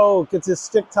 Oh, gets his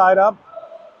stick tied up.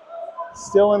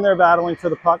 Still in there battling for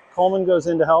the puck. Coleman goes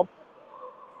in to help.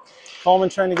 Coleman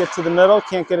trying to get to the middle.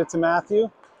 Can't get it to Matthew.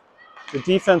 The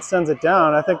defense sends it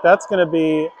down. I think that's going to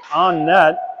be on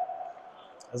net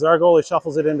as our goalie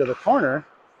shuffles it into the corner.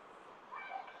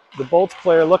 The Bolts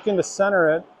player looking to center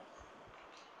it.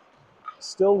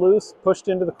 Still loose, pushed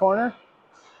into the corner.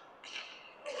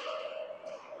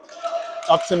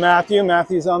 Up to Matthew.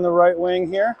 Matthew's on the right wing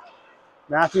here.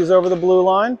 Matthews over the blue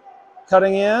line.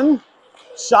 Cutting in.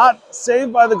 Shot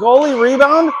saved by the goalie.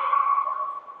 Rebound.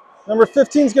 Number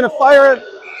 15 is going to fire it.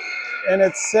 And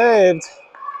it's saved.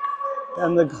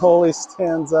 And the goalie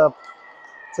stands up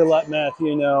to let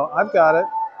Matthew know, I've got it.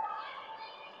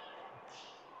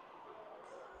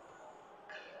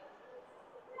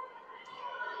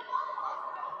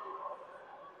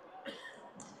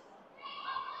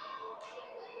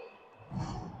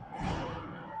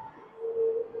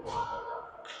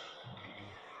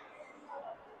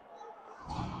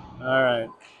 All right.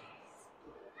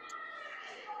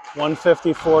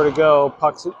 1:54 to go.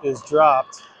 Puck is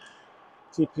dropped.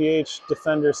 TPH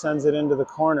defender sends it into the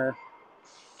corner.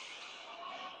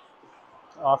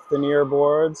 Off the near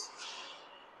boards.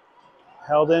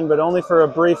 Held in, but only for a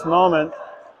brief moment.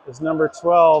 Is number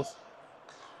 12.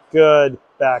 Good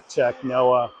back check,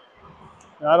 Noah.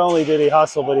 Not only did he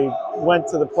hustle, but he went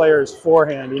to the player's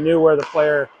forehand. He knew where the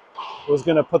player was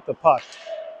going to put the puck.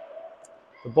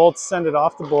 The Bolts send it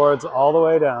off the boards all the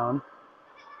way down.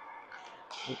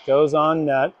 It goes on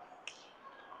net.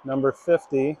 Number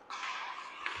 50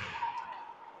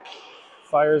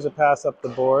 fires a pass up the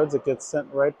boards. It gets sent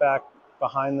right back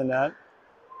behind the net.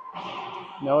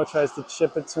 Noah tries to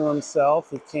chip it to himself.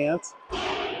 He can't.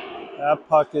 That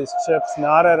puck is chipped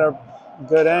not at a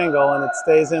good angle, and it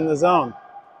stays in the zone.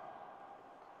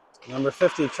 Number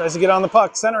 50 tries to get on the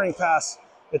puck. Centering pass.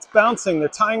 It's bouncing. They're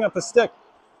tying up a stick.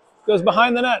 Goes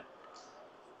behind the net.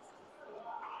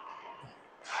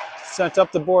 Sent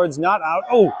up the boards, not out.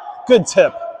 Oh, good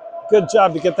tip. Good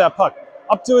job to get that puck.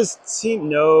 Up to his team.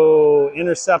 No,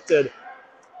 intercepted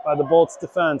by the Bolts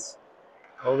defense.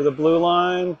 Over the blue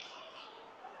line.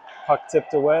 Puck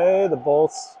tipped away. The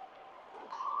Bolts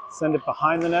send it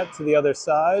behind the net to the other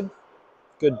side.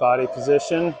 Good body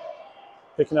position.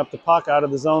 Picking up the puck out of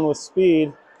the zone with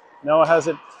speed. Noah has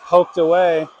it poked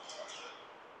away.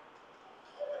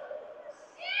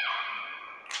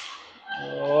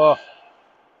 Oh.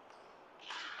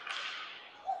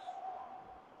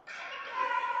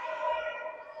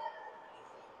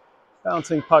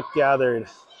 Bouncing puck gathered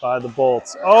by the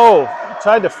Bolts. Oh,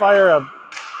 tried to fire a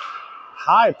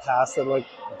high pass that, I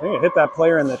think it hit that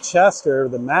player in the chest or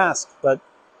the mask, but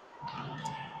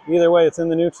either way, it's in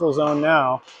the neutral zone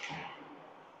now.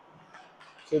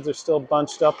 Kids are still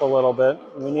bunched up a little bit.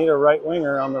 We need a right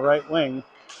winger on the right wing.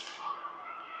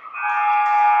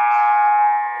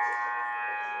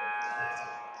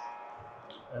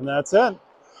 And that's it.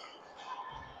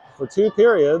 For 2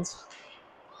 periods.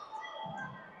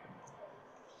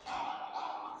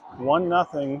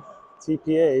 1-0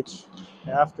 TPH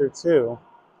after 2.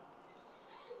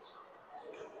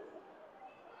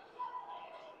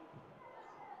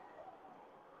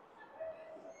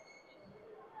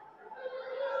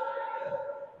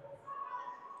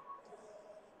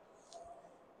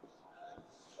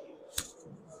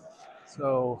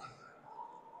 So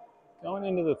going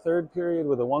into the 3rd period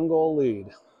with a 1-goal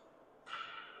lead.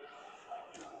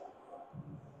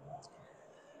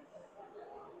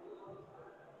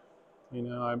 You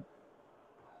know,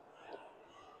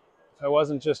 if I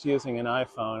wasn't just using an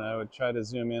iPhone, I would try to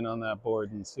zoom in on that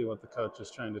board and see what the coach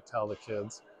is trying to tell the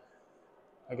kids.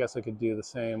 I guess I could do the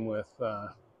same with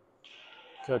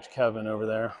Coach Kevin over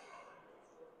there.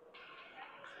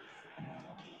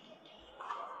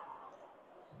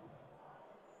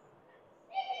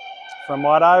 From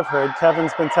what I've heard,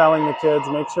 Kevin's been telling the kids,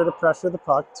 make sure to pressure the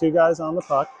puck. 2 guys on the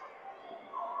puck.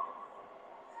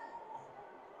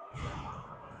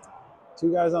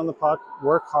 2 guys on the puck,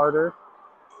 work harder,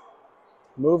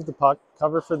 move the puck,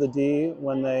 cover for the D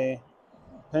when they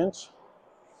pinch.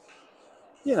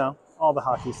 You know, all the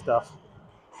hockey stuff.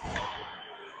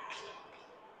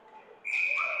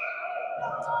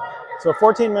 So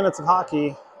 14 minutes of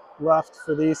hockey left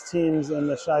for these teams in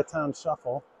the Chi-Town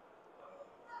Shuffle.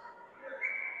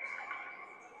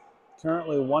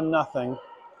 Currently 1-0.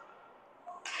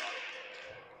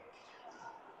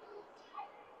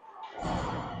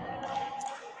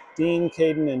 Dean,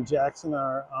 Caden, and Jackson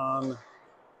are on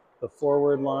the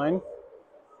forward line.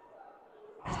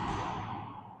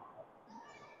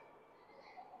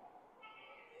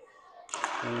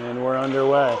 And we're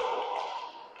underway.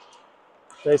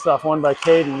 Face-off won by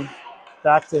Caden.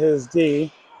 Back to his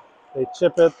D. They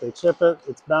chip it,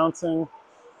 it's bouncing.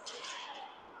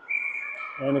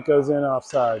 And it goes in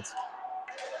offsides.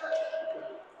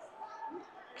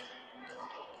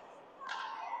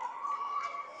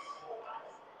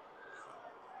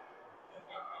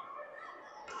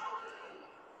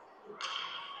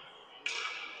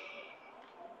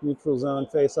 Neutral zone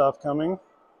face-off coming.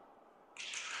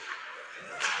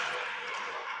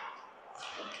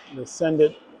 They send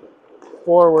it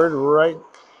forward right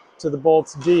to the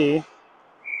Bolts D,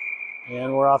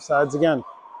 and we're offsides again.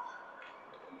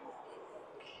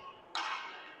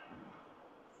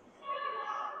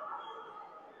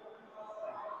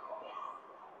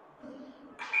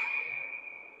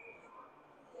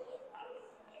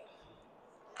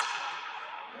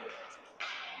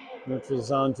 Neutral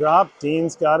zone drop.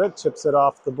 Dean's got it, chips it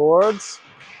off the boards.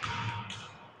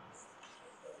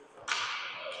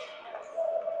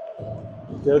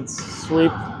 Good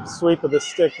sweep of the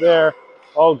stick there.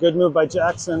 Oh, good move by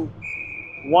Jackson.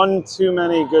 One too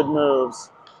many good moves.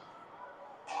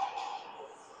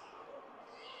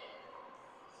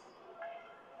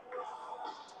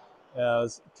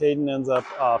 As Caden ends up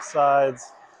offsides,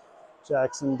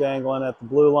 Jackson dangling at the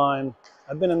blue line.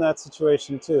 I've been in that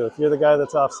situation too. If you're the guy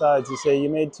that's offsides, you say you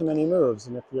made too many moves.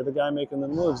 And if you're the guy making the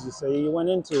moves, you say you went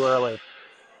in too early.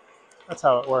 That's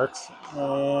how it works.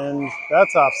 And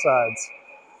that's offsides.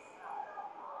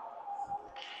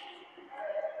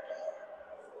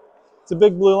 It's a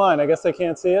big blue line. I guess I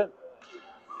can't see it.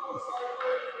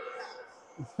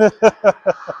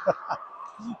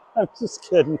 I'm just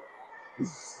kidding.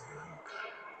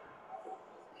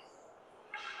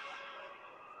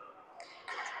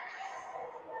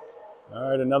 All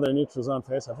right, another neutral zone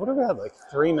faceoff. What have we had, like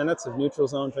 3 minutes of neutral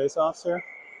zone faceoffs here?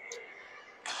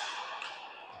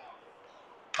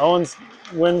 Owens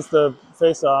wins the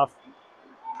faceoff.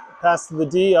 Pass to the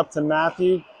D, up to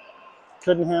Matthew.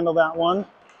 Couldn't handle that one.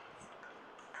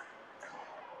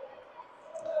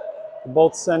 The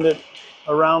Bolts send it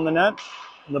around the net,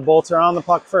 and the Bolts are on the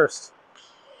puck first.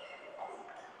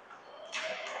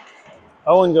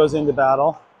 Owen goes into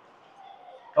battle.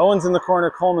 Owen's in the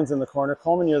corner, Coleman's in the corner.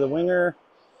 Coleman, you're the winger.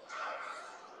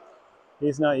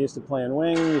 He's not used to playing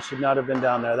wing. You should not have been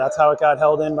down there. That's how it got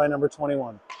held in by number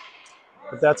 21.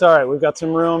 But that's all right. We've got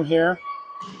some room here.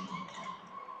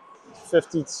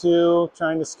 52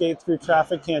 trying to skate through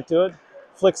traffic. Can't do it.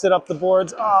 Flicks it up the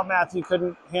boards. Oh, Matthew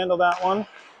couldn't handle that one.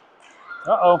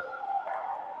 Uh-oh.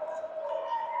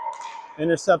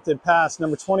 Intercepted pass.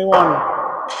 Number 21.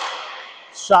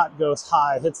 Shot goes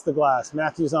high. Hits the glass.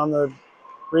 Matthew's on the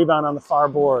rebound on the far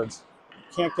boards.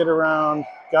 Can't get around.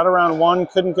 Got around 1.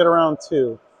 Couldn't get around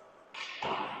 2.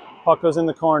 Puck goes in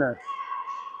the corner.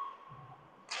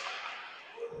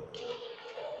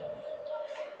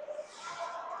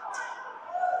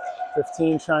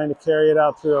 .15 trying to carry it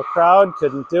out through a crowd.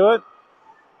 Couldn't do it.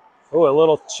 Oh, a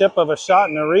little chip of a shot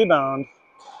and a rebound.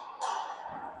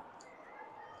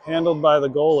 Handled by the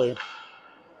goalie.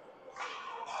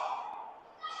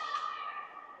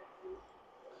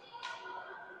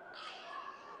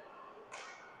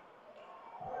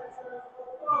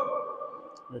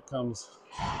 Here comes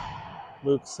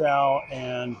Luke, Sal,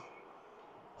 and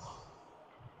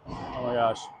oh my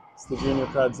gosh, it's the junior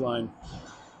Preds line.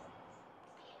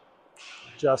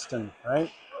 Justin,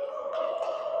 right?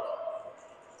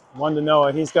 1 to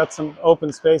Noah. He's got some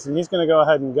open space, and he's going to go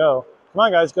ahead and go. Come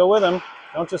on, guys, go with him.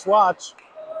 Don't just watch.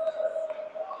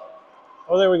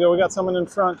 Oh, there we go. We got someone in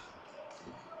front.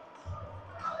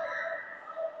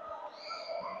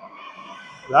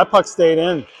 That puck stayed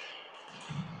in.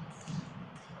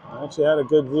 I actually had a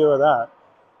good view of that.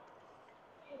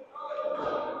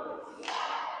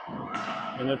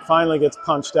 And it finally gets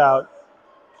punched out.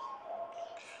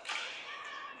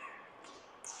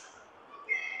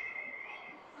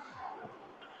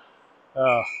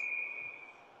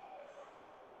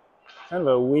 Kind of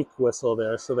a weak whistle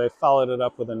there, so they followed it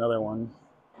up with another one.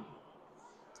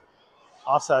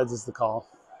 Offsides is the call.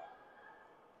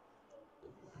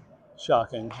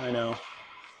 Shocking, I know.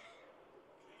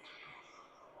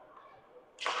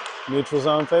 Neutral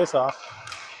zone face-off.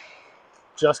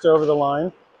 Just over the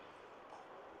line.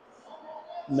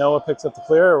 Noah picks up the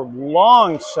clear.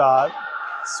 Long shot.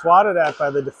 Swatted at by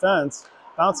the defense.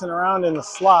 Bouncing around in the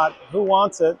slot. Who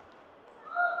wants it?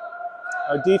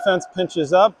 Our defense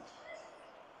pinches up.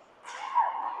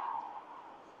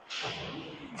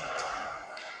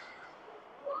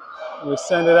 We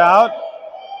send it out.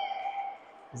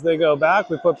 As they go back,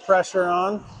 we put pressure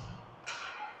on.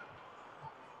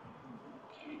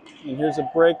 And here's a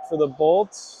break for the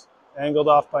Bolts. Angled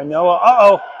off by Noah.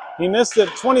 Uh-oh, he missed it.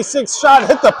 26 shot,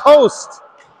 hit the post.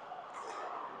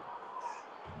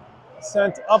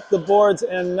 Sent up the boards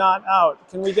and not out.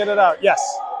 Can we get it out? Yes,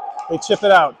 they chip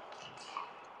it out.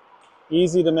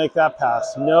 Easy to make that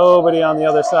pass. Nobody on the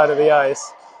other side of the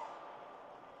ice.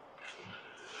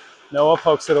 Noah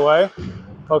pokes it away.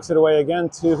 Pokes it away again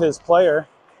to his player.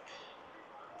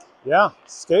 Yeah,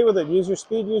 skate with it. Use your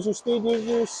speed, use your speed, use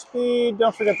your speed.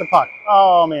 Don't forget the puck.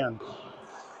 Oh, man.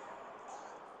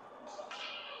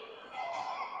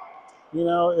 You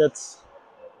know, it's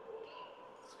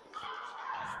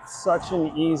such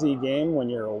an easy game when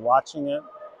you're watching it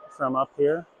from up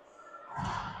here.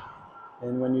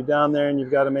 And when you're down there and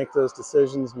you've got to make those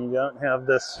decisions and you don't have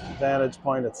this vantage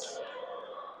point, it's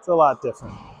a lot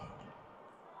different.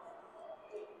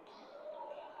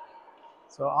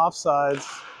 So offsides,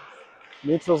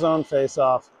 neutral zone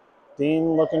face-off.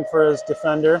 Dean looking for his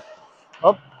defender.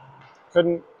 Oh,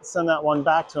 couldn't send that one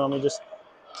back to him. He just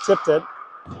tipped it.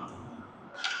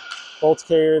 Bolts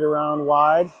carried around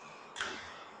wide.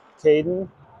 Caden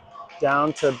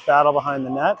down to battle behind the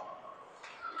net.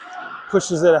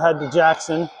 Pushes it ahead to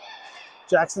Jackson.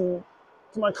 Jackson,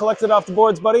 come on, collect it off the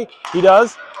boards, buddy. He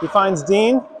does. He finds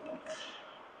Dean.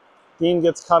 Dean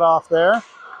gets cut off there.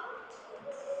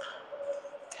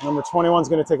 Number 21 is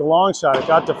going to take a long shot. It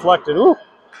got deflected. Ooh!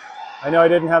 I know I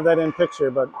didn't have that in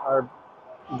picture, but our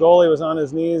goalie was on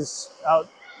his knees out,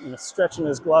 stretching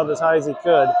his glove as high as he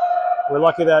could. We're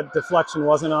lucky that deflection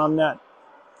wasn't on net.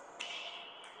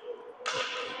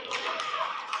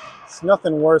 It's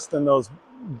nothing worse than those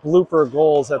blooper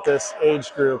goals at this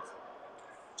age group.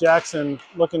 Jackson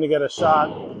looking to get a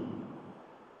shot.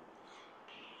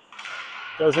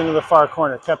 Goes into the far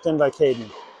corner, kept in by Caden.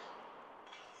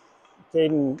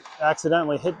 Caden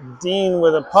accidentally hit Dean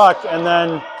with a puck, and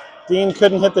then Dean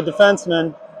couldn't hit the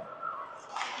defenseman.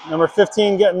 Number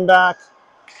 15 getting back,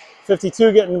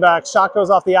 52 getting back. Shot goes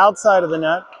off the outside of the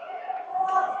net.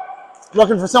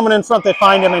 Looking for someone in front, they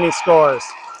find him, and he scores.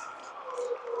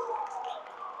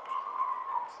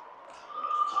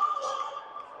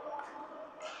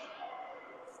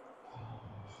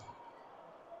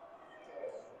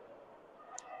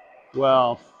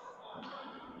 Well,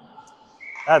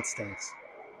 that stinks.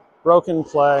 Broken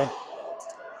play.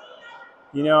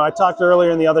 I talked earlier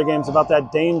in the other games about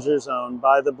that danger zone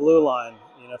by the blue line.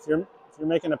 If you're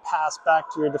making a pass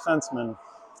back to your defenseman,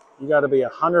 you got to be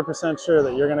 100% sure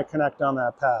that you're going to connect on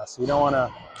that pass. You don't want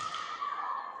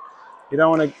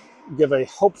to give a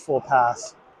hopeful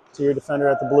pass to your defender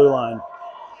at the blue line.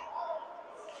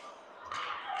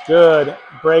 Good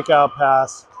breakout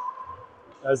pass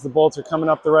as the Bolts are coming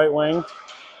up the right wing.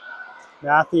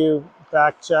 Matthew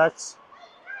back checks.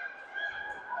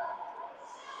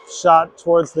 Shot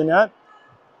towards the net.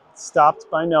 Stopped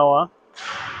by Noah.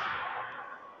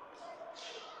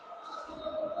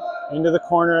 Into the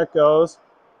corner it goes.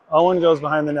 Owen goes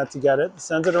behind the net to get it.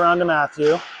 Sends it around to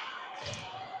Matthew.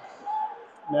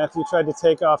 Matthew tried to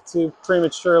take off too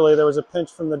prematurely. There was a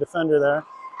pinch from the defender there.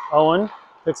 Owen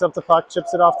picks up the puck,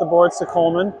 chips it off the boards to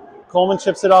Coleman. Coleman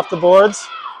chips it off the boards.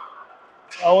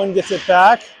 Owen gets it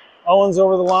back. Owen's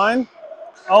over the line.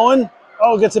 Owen,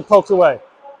 gets it poked away.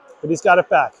 But he's got it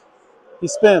back. He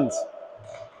spins.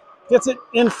 Gets it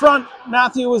in front.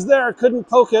 Matthew was there, couldn't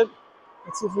poke it.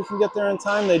 Let's see if we can get there in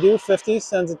time. They do. 50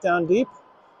 sends it down deep.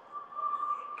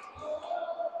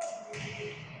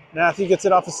 Matthew gets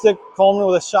it off a stick. Coleman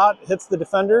with a shot, hits the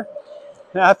defender.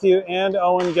 Matthew and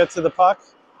Owen get to the puck.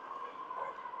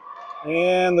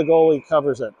 And the goalie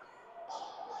covers it.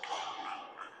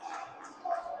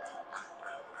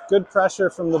 Good pressure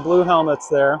from the blue helmets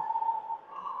there.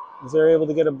 as they're able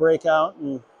to get a breakout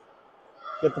and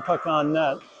get the puck on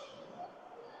net.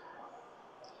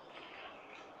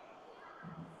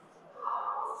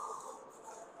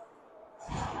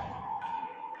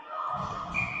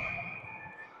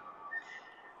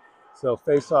 So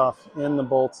face off in the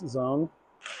Bolts zone.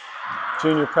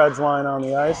 Junior Preds line on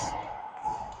the ice.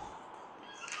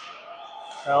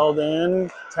 Held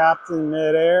in, tapped in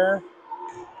midair.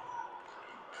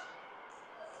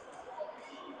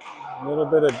 A little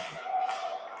bit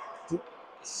of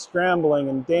scrambling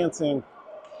and dancing.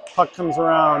 Puck comes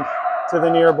around to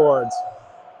the near boards.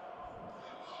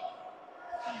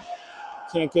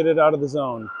 Can't get it out of the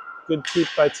zone. Good keep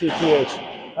by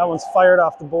TPH. That one's fired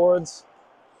off the boards.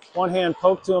 One hand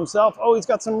poke to himself. Oh, he's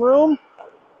got some room.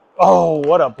 Oh,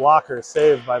 what a blocker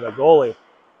save by the goalie.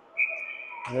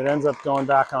 And it ends up going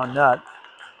back on net.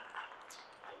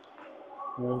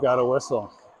 And we've got a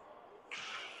whistle.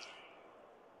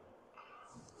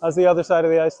 How's the other side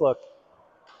of the ice look?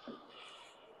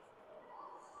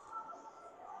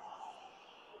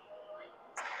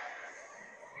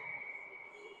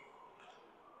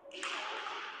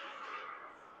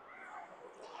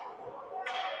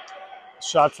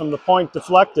 Shot from the point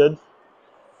deflected.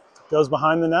 Goes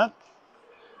behind the net.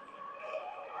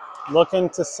 Looking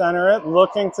to center it,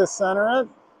 looking to center it.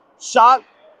 Shot.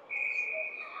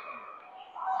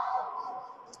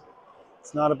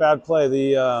 It's not a bad play.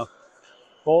 The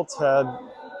Bolts had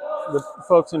the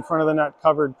folks in front of the net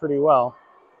covered pretty well.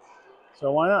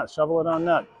 So why not? Shovel it on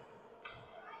net.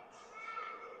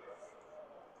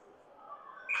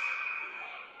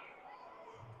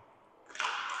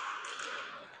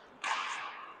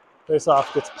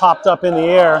 Face-off gets popped up in the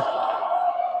air.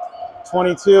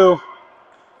 22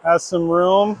 has some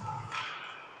room.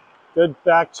 Good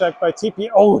back check by TP.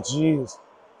 Oh, geez.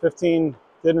 15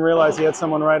 didn't realize he had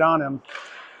someone right on him.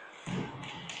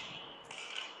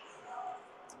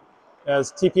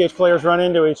 As TPH players run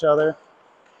into each other,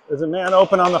 there's a man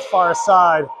open on the far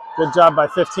side. Good job by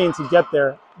 15 to get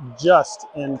there just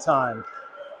in time.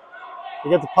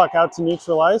 They get the puck out to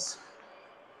neutral ice.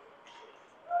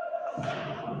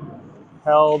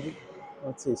 Held,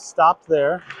 let's see, stopped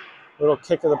there. Little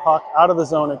kick of the puck, out of the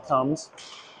zone it comes.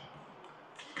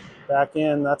 Back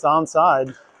in, that's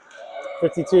onside.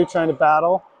 52 trying to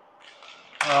battle.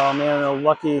 Oh man,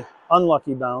 a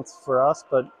unlucky bounce for us,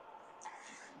 but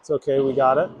it's okay, we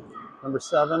got it. Number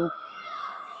 7.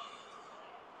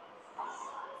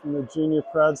 And the Junior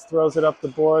Preds throws it up the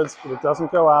boards, but it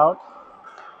doesn't go out.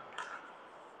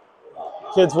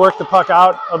 Kids work the puck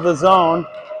out of the zone.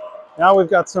 Now we've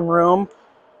got some room.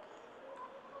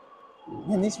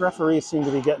 Man, these referees seem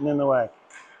to be getting in the way.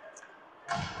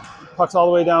 Puck's all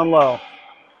the way down low.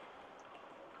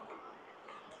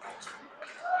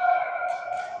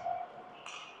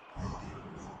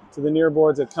 To the near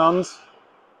boards it comes.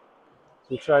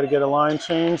 We try to get a line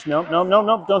change. Nope, nope, nope,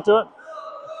 nope, don't do it.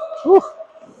 Whew.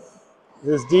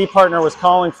 His D partner was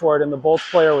calling for it, and the Bolts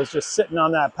player was just sitting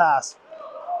on that pass.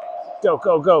 Go,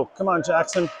 go, go. Come on,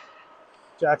 Jackson.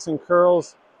 Jackson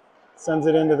curls, sends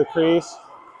it into the crease.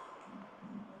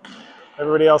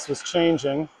 Everybody else was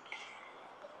changing.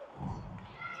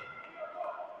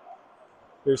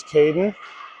 Here's Caden.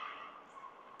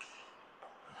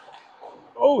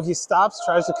 Oh, he stops,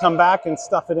 tries to come back and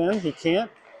stuff it in. He can't.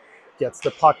 Gets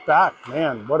the puck back.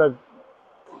 Man, what a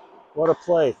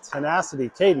play. Tenacity.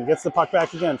 Caden gets the puck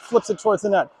back again. Flips it towards the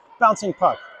net. Bouncing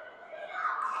puck.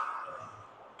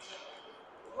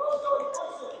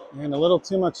 And a little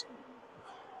too much.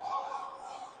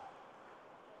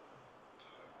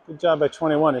 Good job by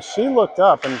 21. As she looked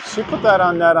up, and she put that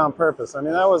on net on purpose. I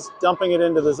mean, that was dumping it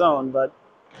into the zone, but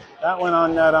that went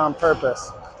on net on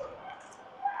purpose.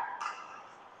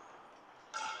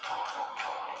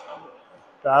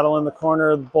 Battle in the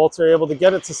corner. The Bolts are able to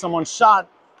get it to someone. Shot.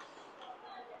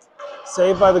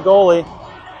 Saved by the goalie.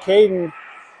 Caden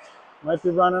might be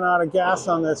running out of gas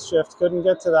on this shift. Couldn't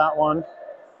get to that one.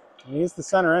 And he's the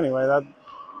center anyway. That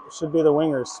should be the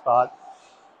winger's spot.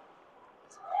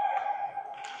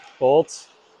 Bolts.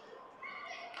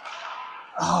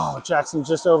 Oh, Jackson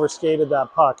just overskated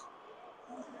that puck.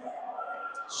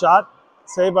 Shot.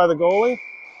 Saved by the goalie.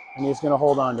 And he's going to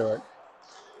hold on to it.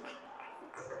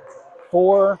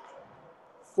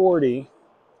 4:40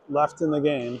 left in the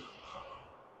game.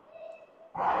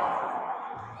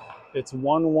 It's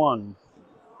 1-1.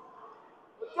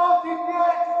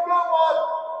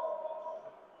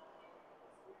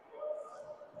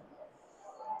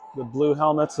 The blue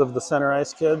helmets of the center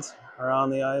ice kids are on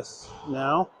the ice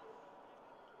now.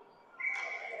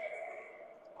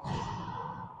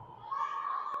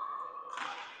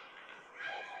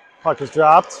 Puck is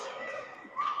dropped.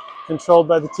 controlled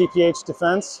by the TPH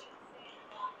defense.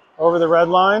 Over the red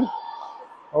line,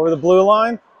 over the blue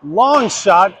line. Long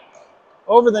shot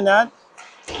over the net.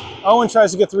 Owen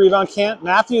tries to get the rebound, can't.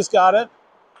 Matthews got it.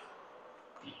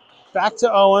 Back to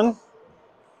Owen.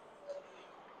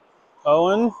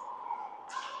 Owen.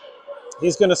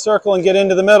 He's going to circle and get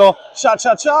into the middle. Shot,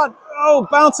 shot, shot. Oh,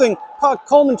 bouncing. Puck.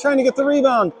 Coleman trying to get the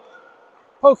rebound.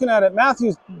 Poking at it.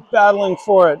 Matthews battling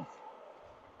for it.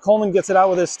 Coleman gets it out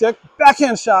with his stick.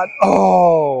 Backhand shot.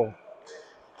 Oh.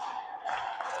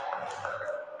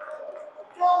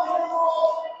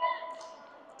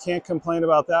 Can't complain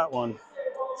about that one.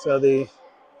 So the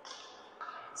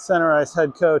center ice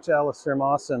head coach, Alistair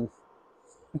Mawson,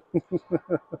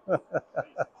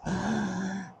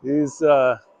 he's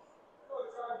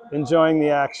enjoying the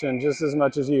action just as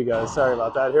much as you guys. Sorry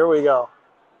about that. Here we go.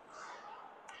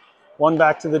 One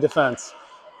back to the defense.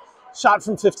 Shot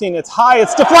from 15. It's high.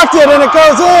 It's deflected, and it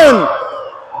goes in.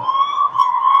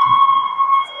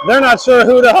 They're not sure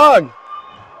who to hug.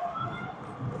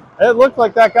 It looked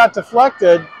like that got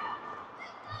deflected.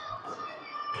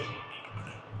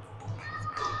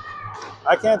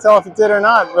 I can't tell if it did or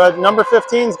not, but number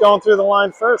 15 is going through the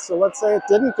line first, so let's say it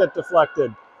didn't get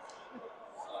deflected.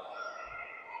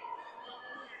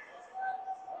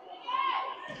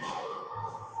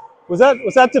 Was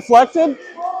that deflected?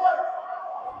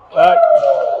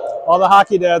 All the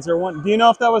hockey dads are one. Do you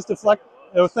know if that was deflected?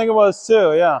 I think it was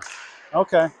too, yeah.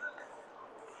 Okay.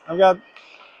 I've got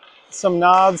some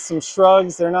nods, some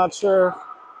shrugs. They're not sure.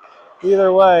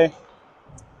 Either way,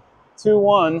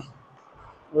 2-1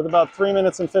 with about 3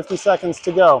 minutes and 50 seconds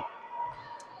to go.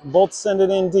 Bolts send it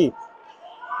in deep.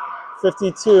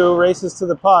 52 races to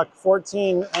the puck.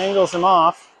 14 angles him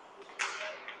off.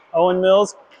 Owen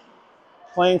Mills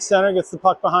playing center, gets the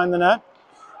puck behind the net.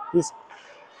 He's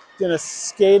going to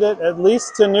skate it at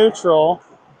least to neutral.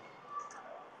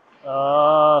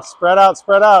 Spread out,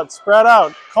 spread out, spread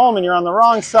out. Coleman, you're on the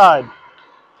wrong side.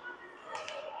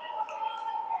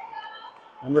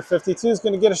 Number 52 is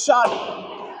going to get a shot.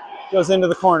 Goes into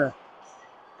the corner.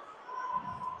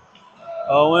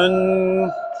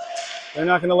 Owen, they're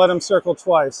not going to let him circle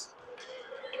twice.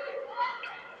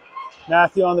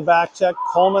 Matthew on the back check.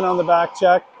 Coleman on the back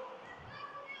check.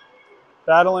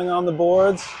 Battling on the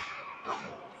boards.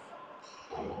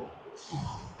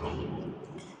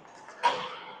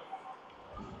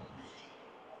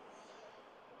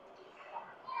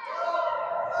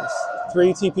 There's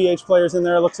 3 TPH players in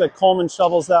there. It looks like Coleman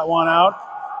shovels that one out.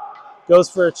 Goes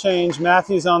for a change.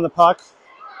 Matthews on the puck.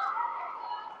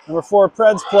 Number 4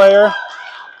 Preds player.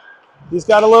 He's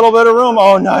got a little bit of room.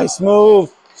 Oh, nice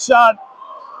move. Shot.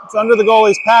 It's under the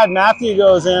goalie's pad. Matthew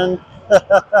goes in.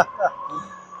 The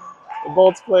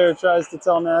Bolts player tries to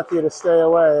tell Matthew to stay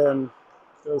away and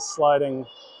goes sliding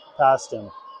past him.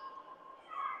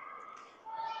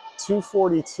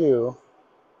 2:42.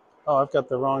 Oh, I've got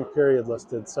the wrong period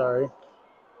listed. Sorry.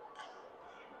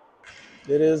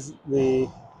 It is the,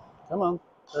 come on,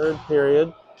 third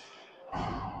period.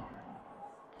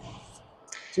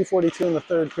 2:42 in the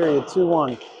third period.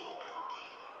 2-1.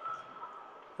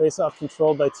 Face-off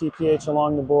controlled by TPH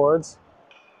along the boards.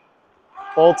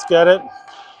 Bolts get it.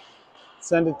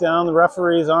 Send it down. The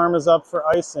referee's arm is up for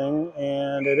icing,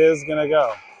 and it is going to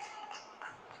go.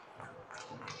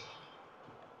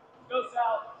 Go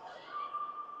south.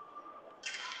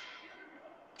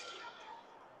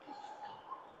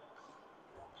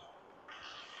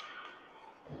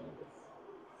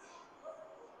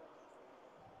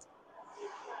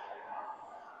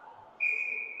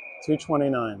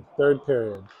 .229, third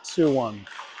period, 2-1.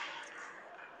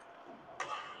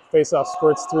 Face-off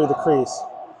squirts through the crease.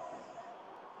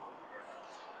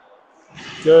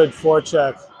 Good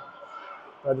forecheck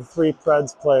by the 3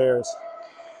 Preds players.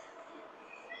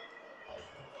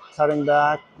 Cutting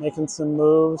back, making some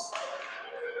moves.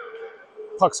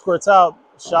 Puck squirts out.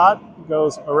 Shot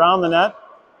goes around the net.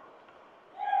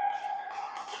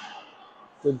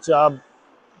 Good job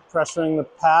pressuring the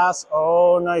pass.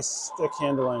 Oh, nice stick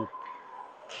handling.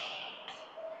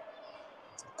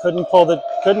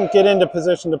 Couldn't get into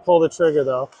position to pull the trigger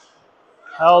though.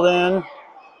 Held in.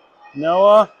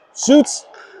 Noah shoots.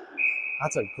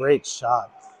 That's a great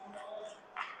shot.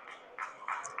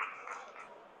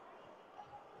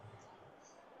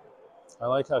 I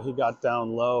like how he got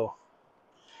down low.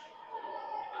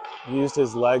 He used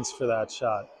his legs for that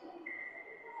shot.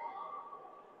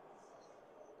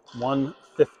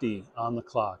 1:50 on the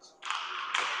clock.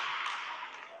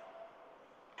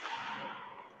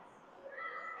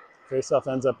 Faceoff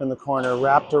ends up in the corner,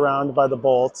 wrapped around by the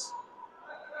Bolts.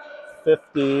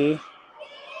 50.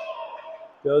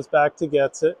 Goes back to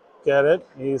get it.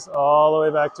 He's all the way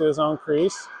back to his own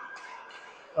crease.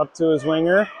 up to his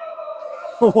winger.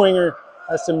 Winger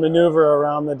has to maneuver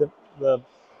around the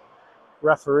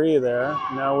referee there.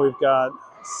 Now we've got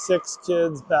 6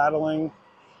 kids battling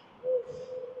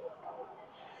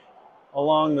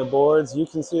along the boards. You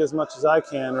can see as much as I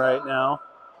can right now.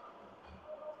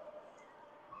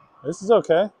 This is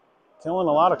okay. Killing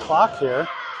a lot of clock here.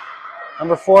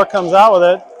 Number 4 comes out with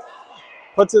it.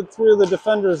 Puts it through the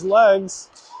defender's legs.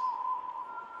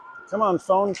 Come on,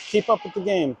 phone. Keep up with the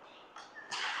game.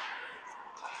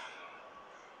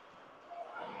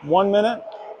 1 minute.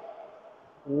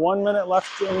 1 minute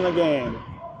left in the game.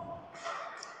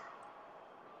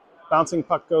 Bouncing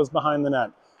puck goes behind the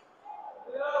net.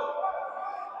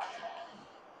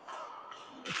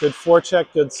 Good forecheck,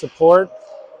 good support.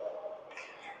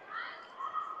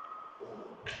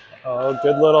 Oh,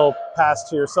 good little pass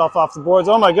to yourself off the boards.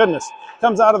 Oh my goodness.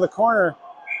 Comes out of the corner.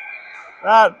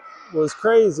 That was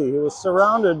crazy. He was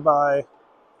surrounded by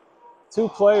 2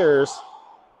 players.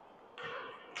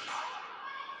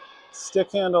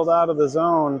 Stick handled out of the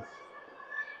zone.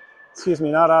 Excuse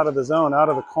me, not out of the zone, out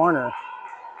of the corner.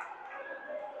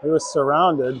 He was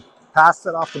surrounded. Passed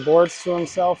it off the boards to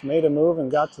himself, made a move,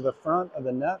 and got to the front of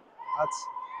the net.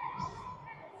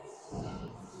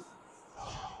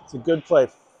 It's a good play.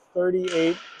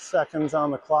 38 seconds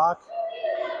on the clock.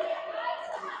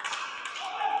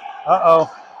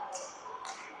 Uh-oh.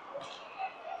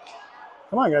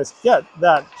 Come on, guys, get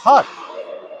that puck.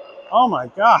 Oh my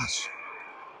gosh.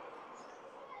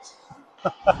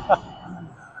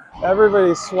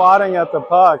 Everybody's swatting at the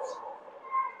puck.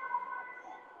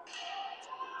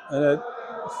 And it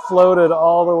floated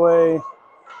all the way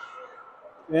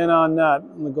in on net,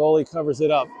 and the goalie covers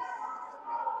it up.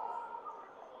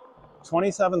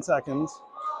 27 seconds.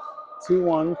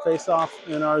 2-1, face off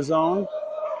in our zone.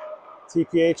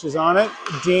 TPH is on it.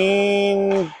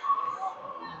 Dean.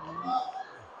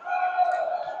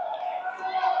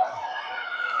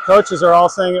 Coaches are all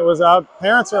saying it was out.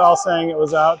 Parents are all saying it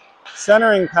was out.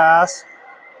 Centering pass.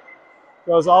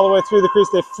 Goes all the way through the crease.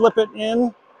 They flip it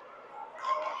in.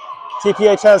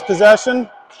 TPH has possession.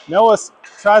 Noah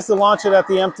tries to launch it at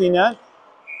the empty net.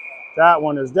 That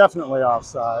one is definitely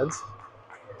offsides.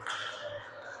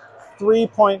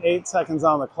 3.8 seconds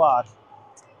on the clock.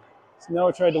 So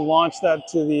Noah tried to launch that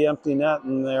to the empty net,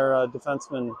 and their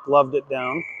defenseman gloved it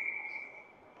down.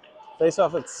 Face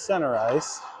off at center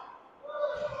ice.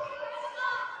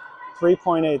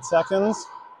 3.8 seconds.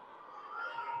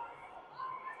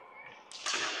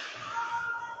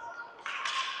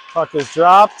 Puck is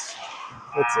dropped.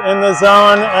 It's in the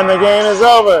zone, and the game is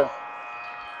over.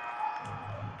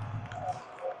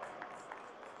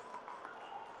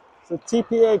 So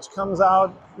TPH comes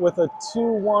out with a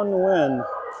 2-1 win.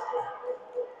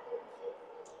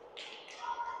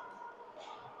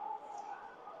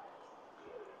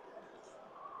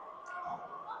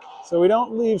 So we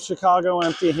don't leave Chicago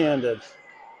empty-handed.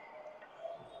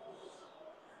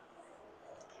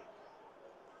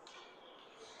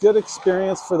 Good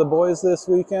experience for the boys this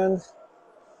weekend.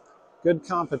 Good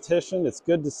competition. It's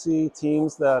good to see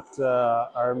teams that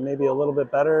are maybe a little bit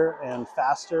better and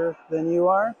faster than you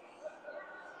are.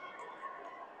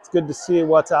 It's good to see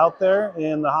what's out there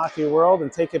in the hockey world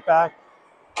and take it back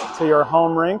to your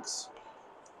home rinks.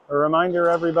 A reminder,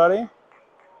 everybody,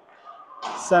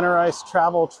 center ice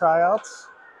travel tryouts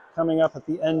coming up at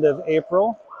the end of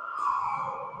April.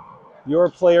 Your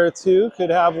player too could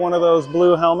have one of those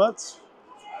blue helmets.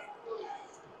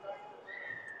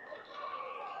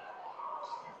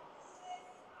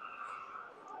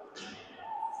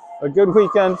 A good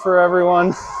weekend for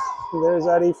everyone. There's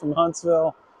Eddie from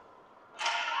Huntsville.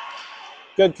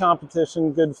 Good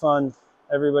competition, good fun.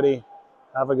 Everybody,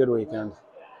 have a good weekend.